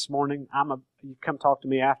Christ this morning, you come talk to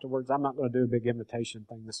me afterwards. I'm not going to do a big invitation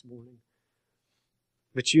thing this morning.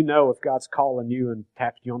 But you know, if God's calling you and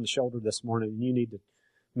tapping you on the shoulder this morning and you need to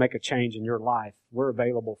make a change in your life, we're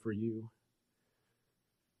available for you.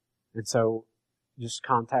 And so just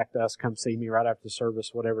contact us, come see me right after the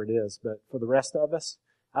service, whatever it is. But for the rest of us,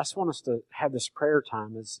 I just want us to have this prayer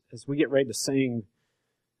time as we get ready to sing,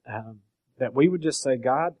 that we would just say,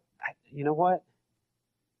 God, you know what?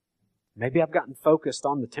 Maybe I've gotten focused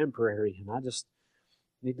on the temporary, and I just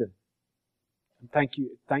need to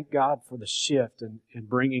thank God for the shift and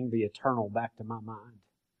bringing the eternal back to my mind.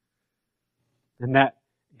 And that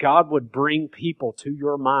God would bring people to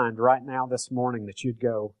your mind right now this morning that you'd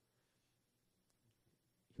go,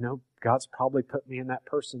 God's probably put me in that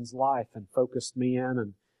person's life and focused me in,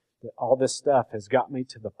 and that all this stuff has got me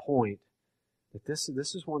to the point that this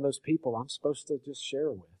is one of those people I'm supposed to just share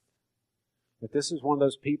with. That this is one of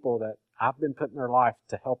those people that I've been put in their life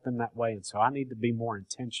to help them that way, and so I need to be more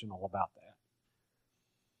intentional about that.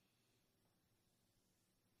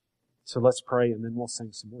 So let's pray, and then we'll sing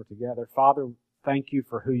some more together. Father, thank you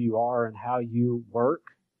for who you are and how you work.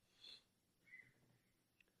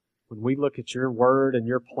 When we look at your word and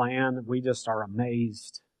your plan, we just are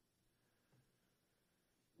amazed.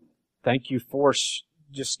 Thank you for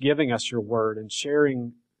just giving us your word and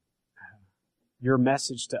sharing your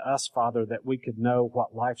message to us, Father, that we could know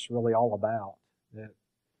what life's really all about. That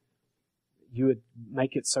you would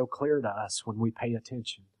make it so clear to us when we pay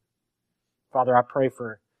attention. Father, I pray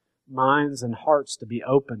for minds and hearts to be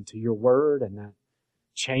open to your word, and that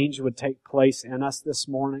change would take place in us this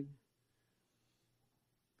morning.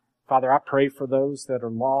 Father, I pray for those that are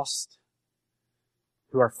lost,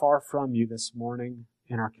 who are far from you this morning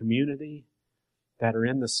in our community, that are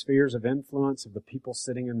in the spheres of influence of the people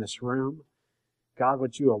sitting in this room. God,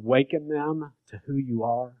 would you awaken them to who you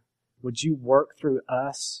are? Would you work through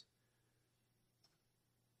us?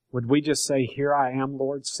 Would we just say, here I am,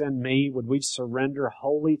 Lord, send me? Would we surrender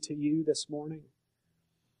wholly to you this morning?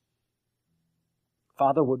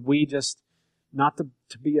 Father, would we just, not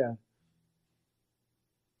to be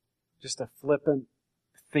just a flippant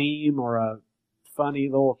theme or a funny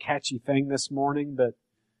little catchy thing this morning, but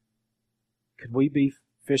could we be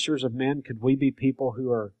fishers of men? Could we be people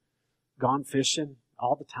who are gone fishing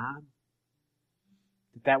all the time?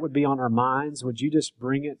 That would be on our minds. Would you just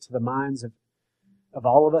bring it to the minds of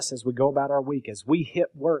all of us as we go about our week, as we hit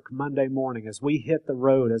work Monday morning, as we hit the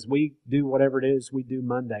road, as we do whatever it is we do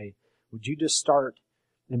Monday? Would you just start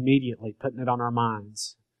immediately putting it on our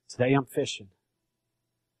minds? Today I'm fishing.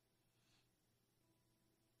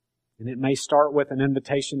 And it may start with an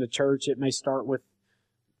invitation to church. It may start with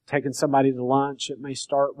taking somebody to lunch. It may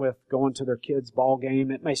start with going to their kid's ball game.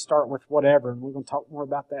 It may start with whatever, and we're going to talk more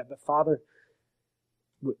about that. But Father,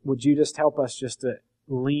 would you just help us just to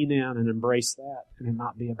lean in and embrace that, and it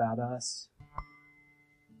not be about us?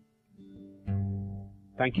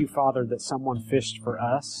 Thank you, Father, that someone fished for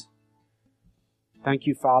us. Thank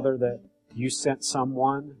you, Father, that you sent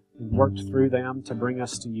someone and worked through them to bring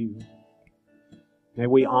us to you. May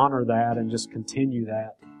we honor that and just continue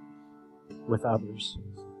that with others.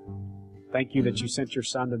 Thank you that you sent your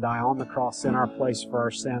Son to die on the cross in our place for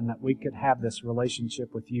our sin, that we could have this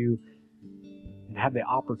relationship with you and have the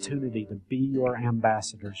opportunity to be your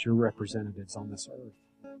ambassadors, your representatives on this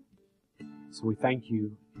earth. So we thank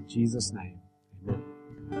you in Jesus' name.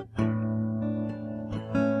 Amen.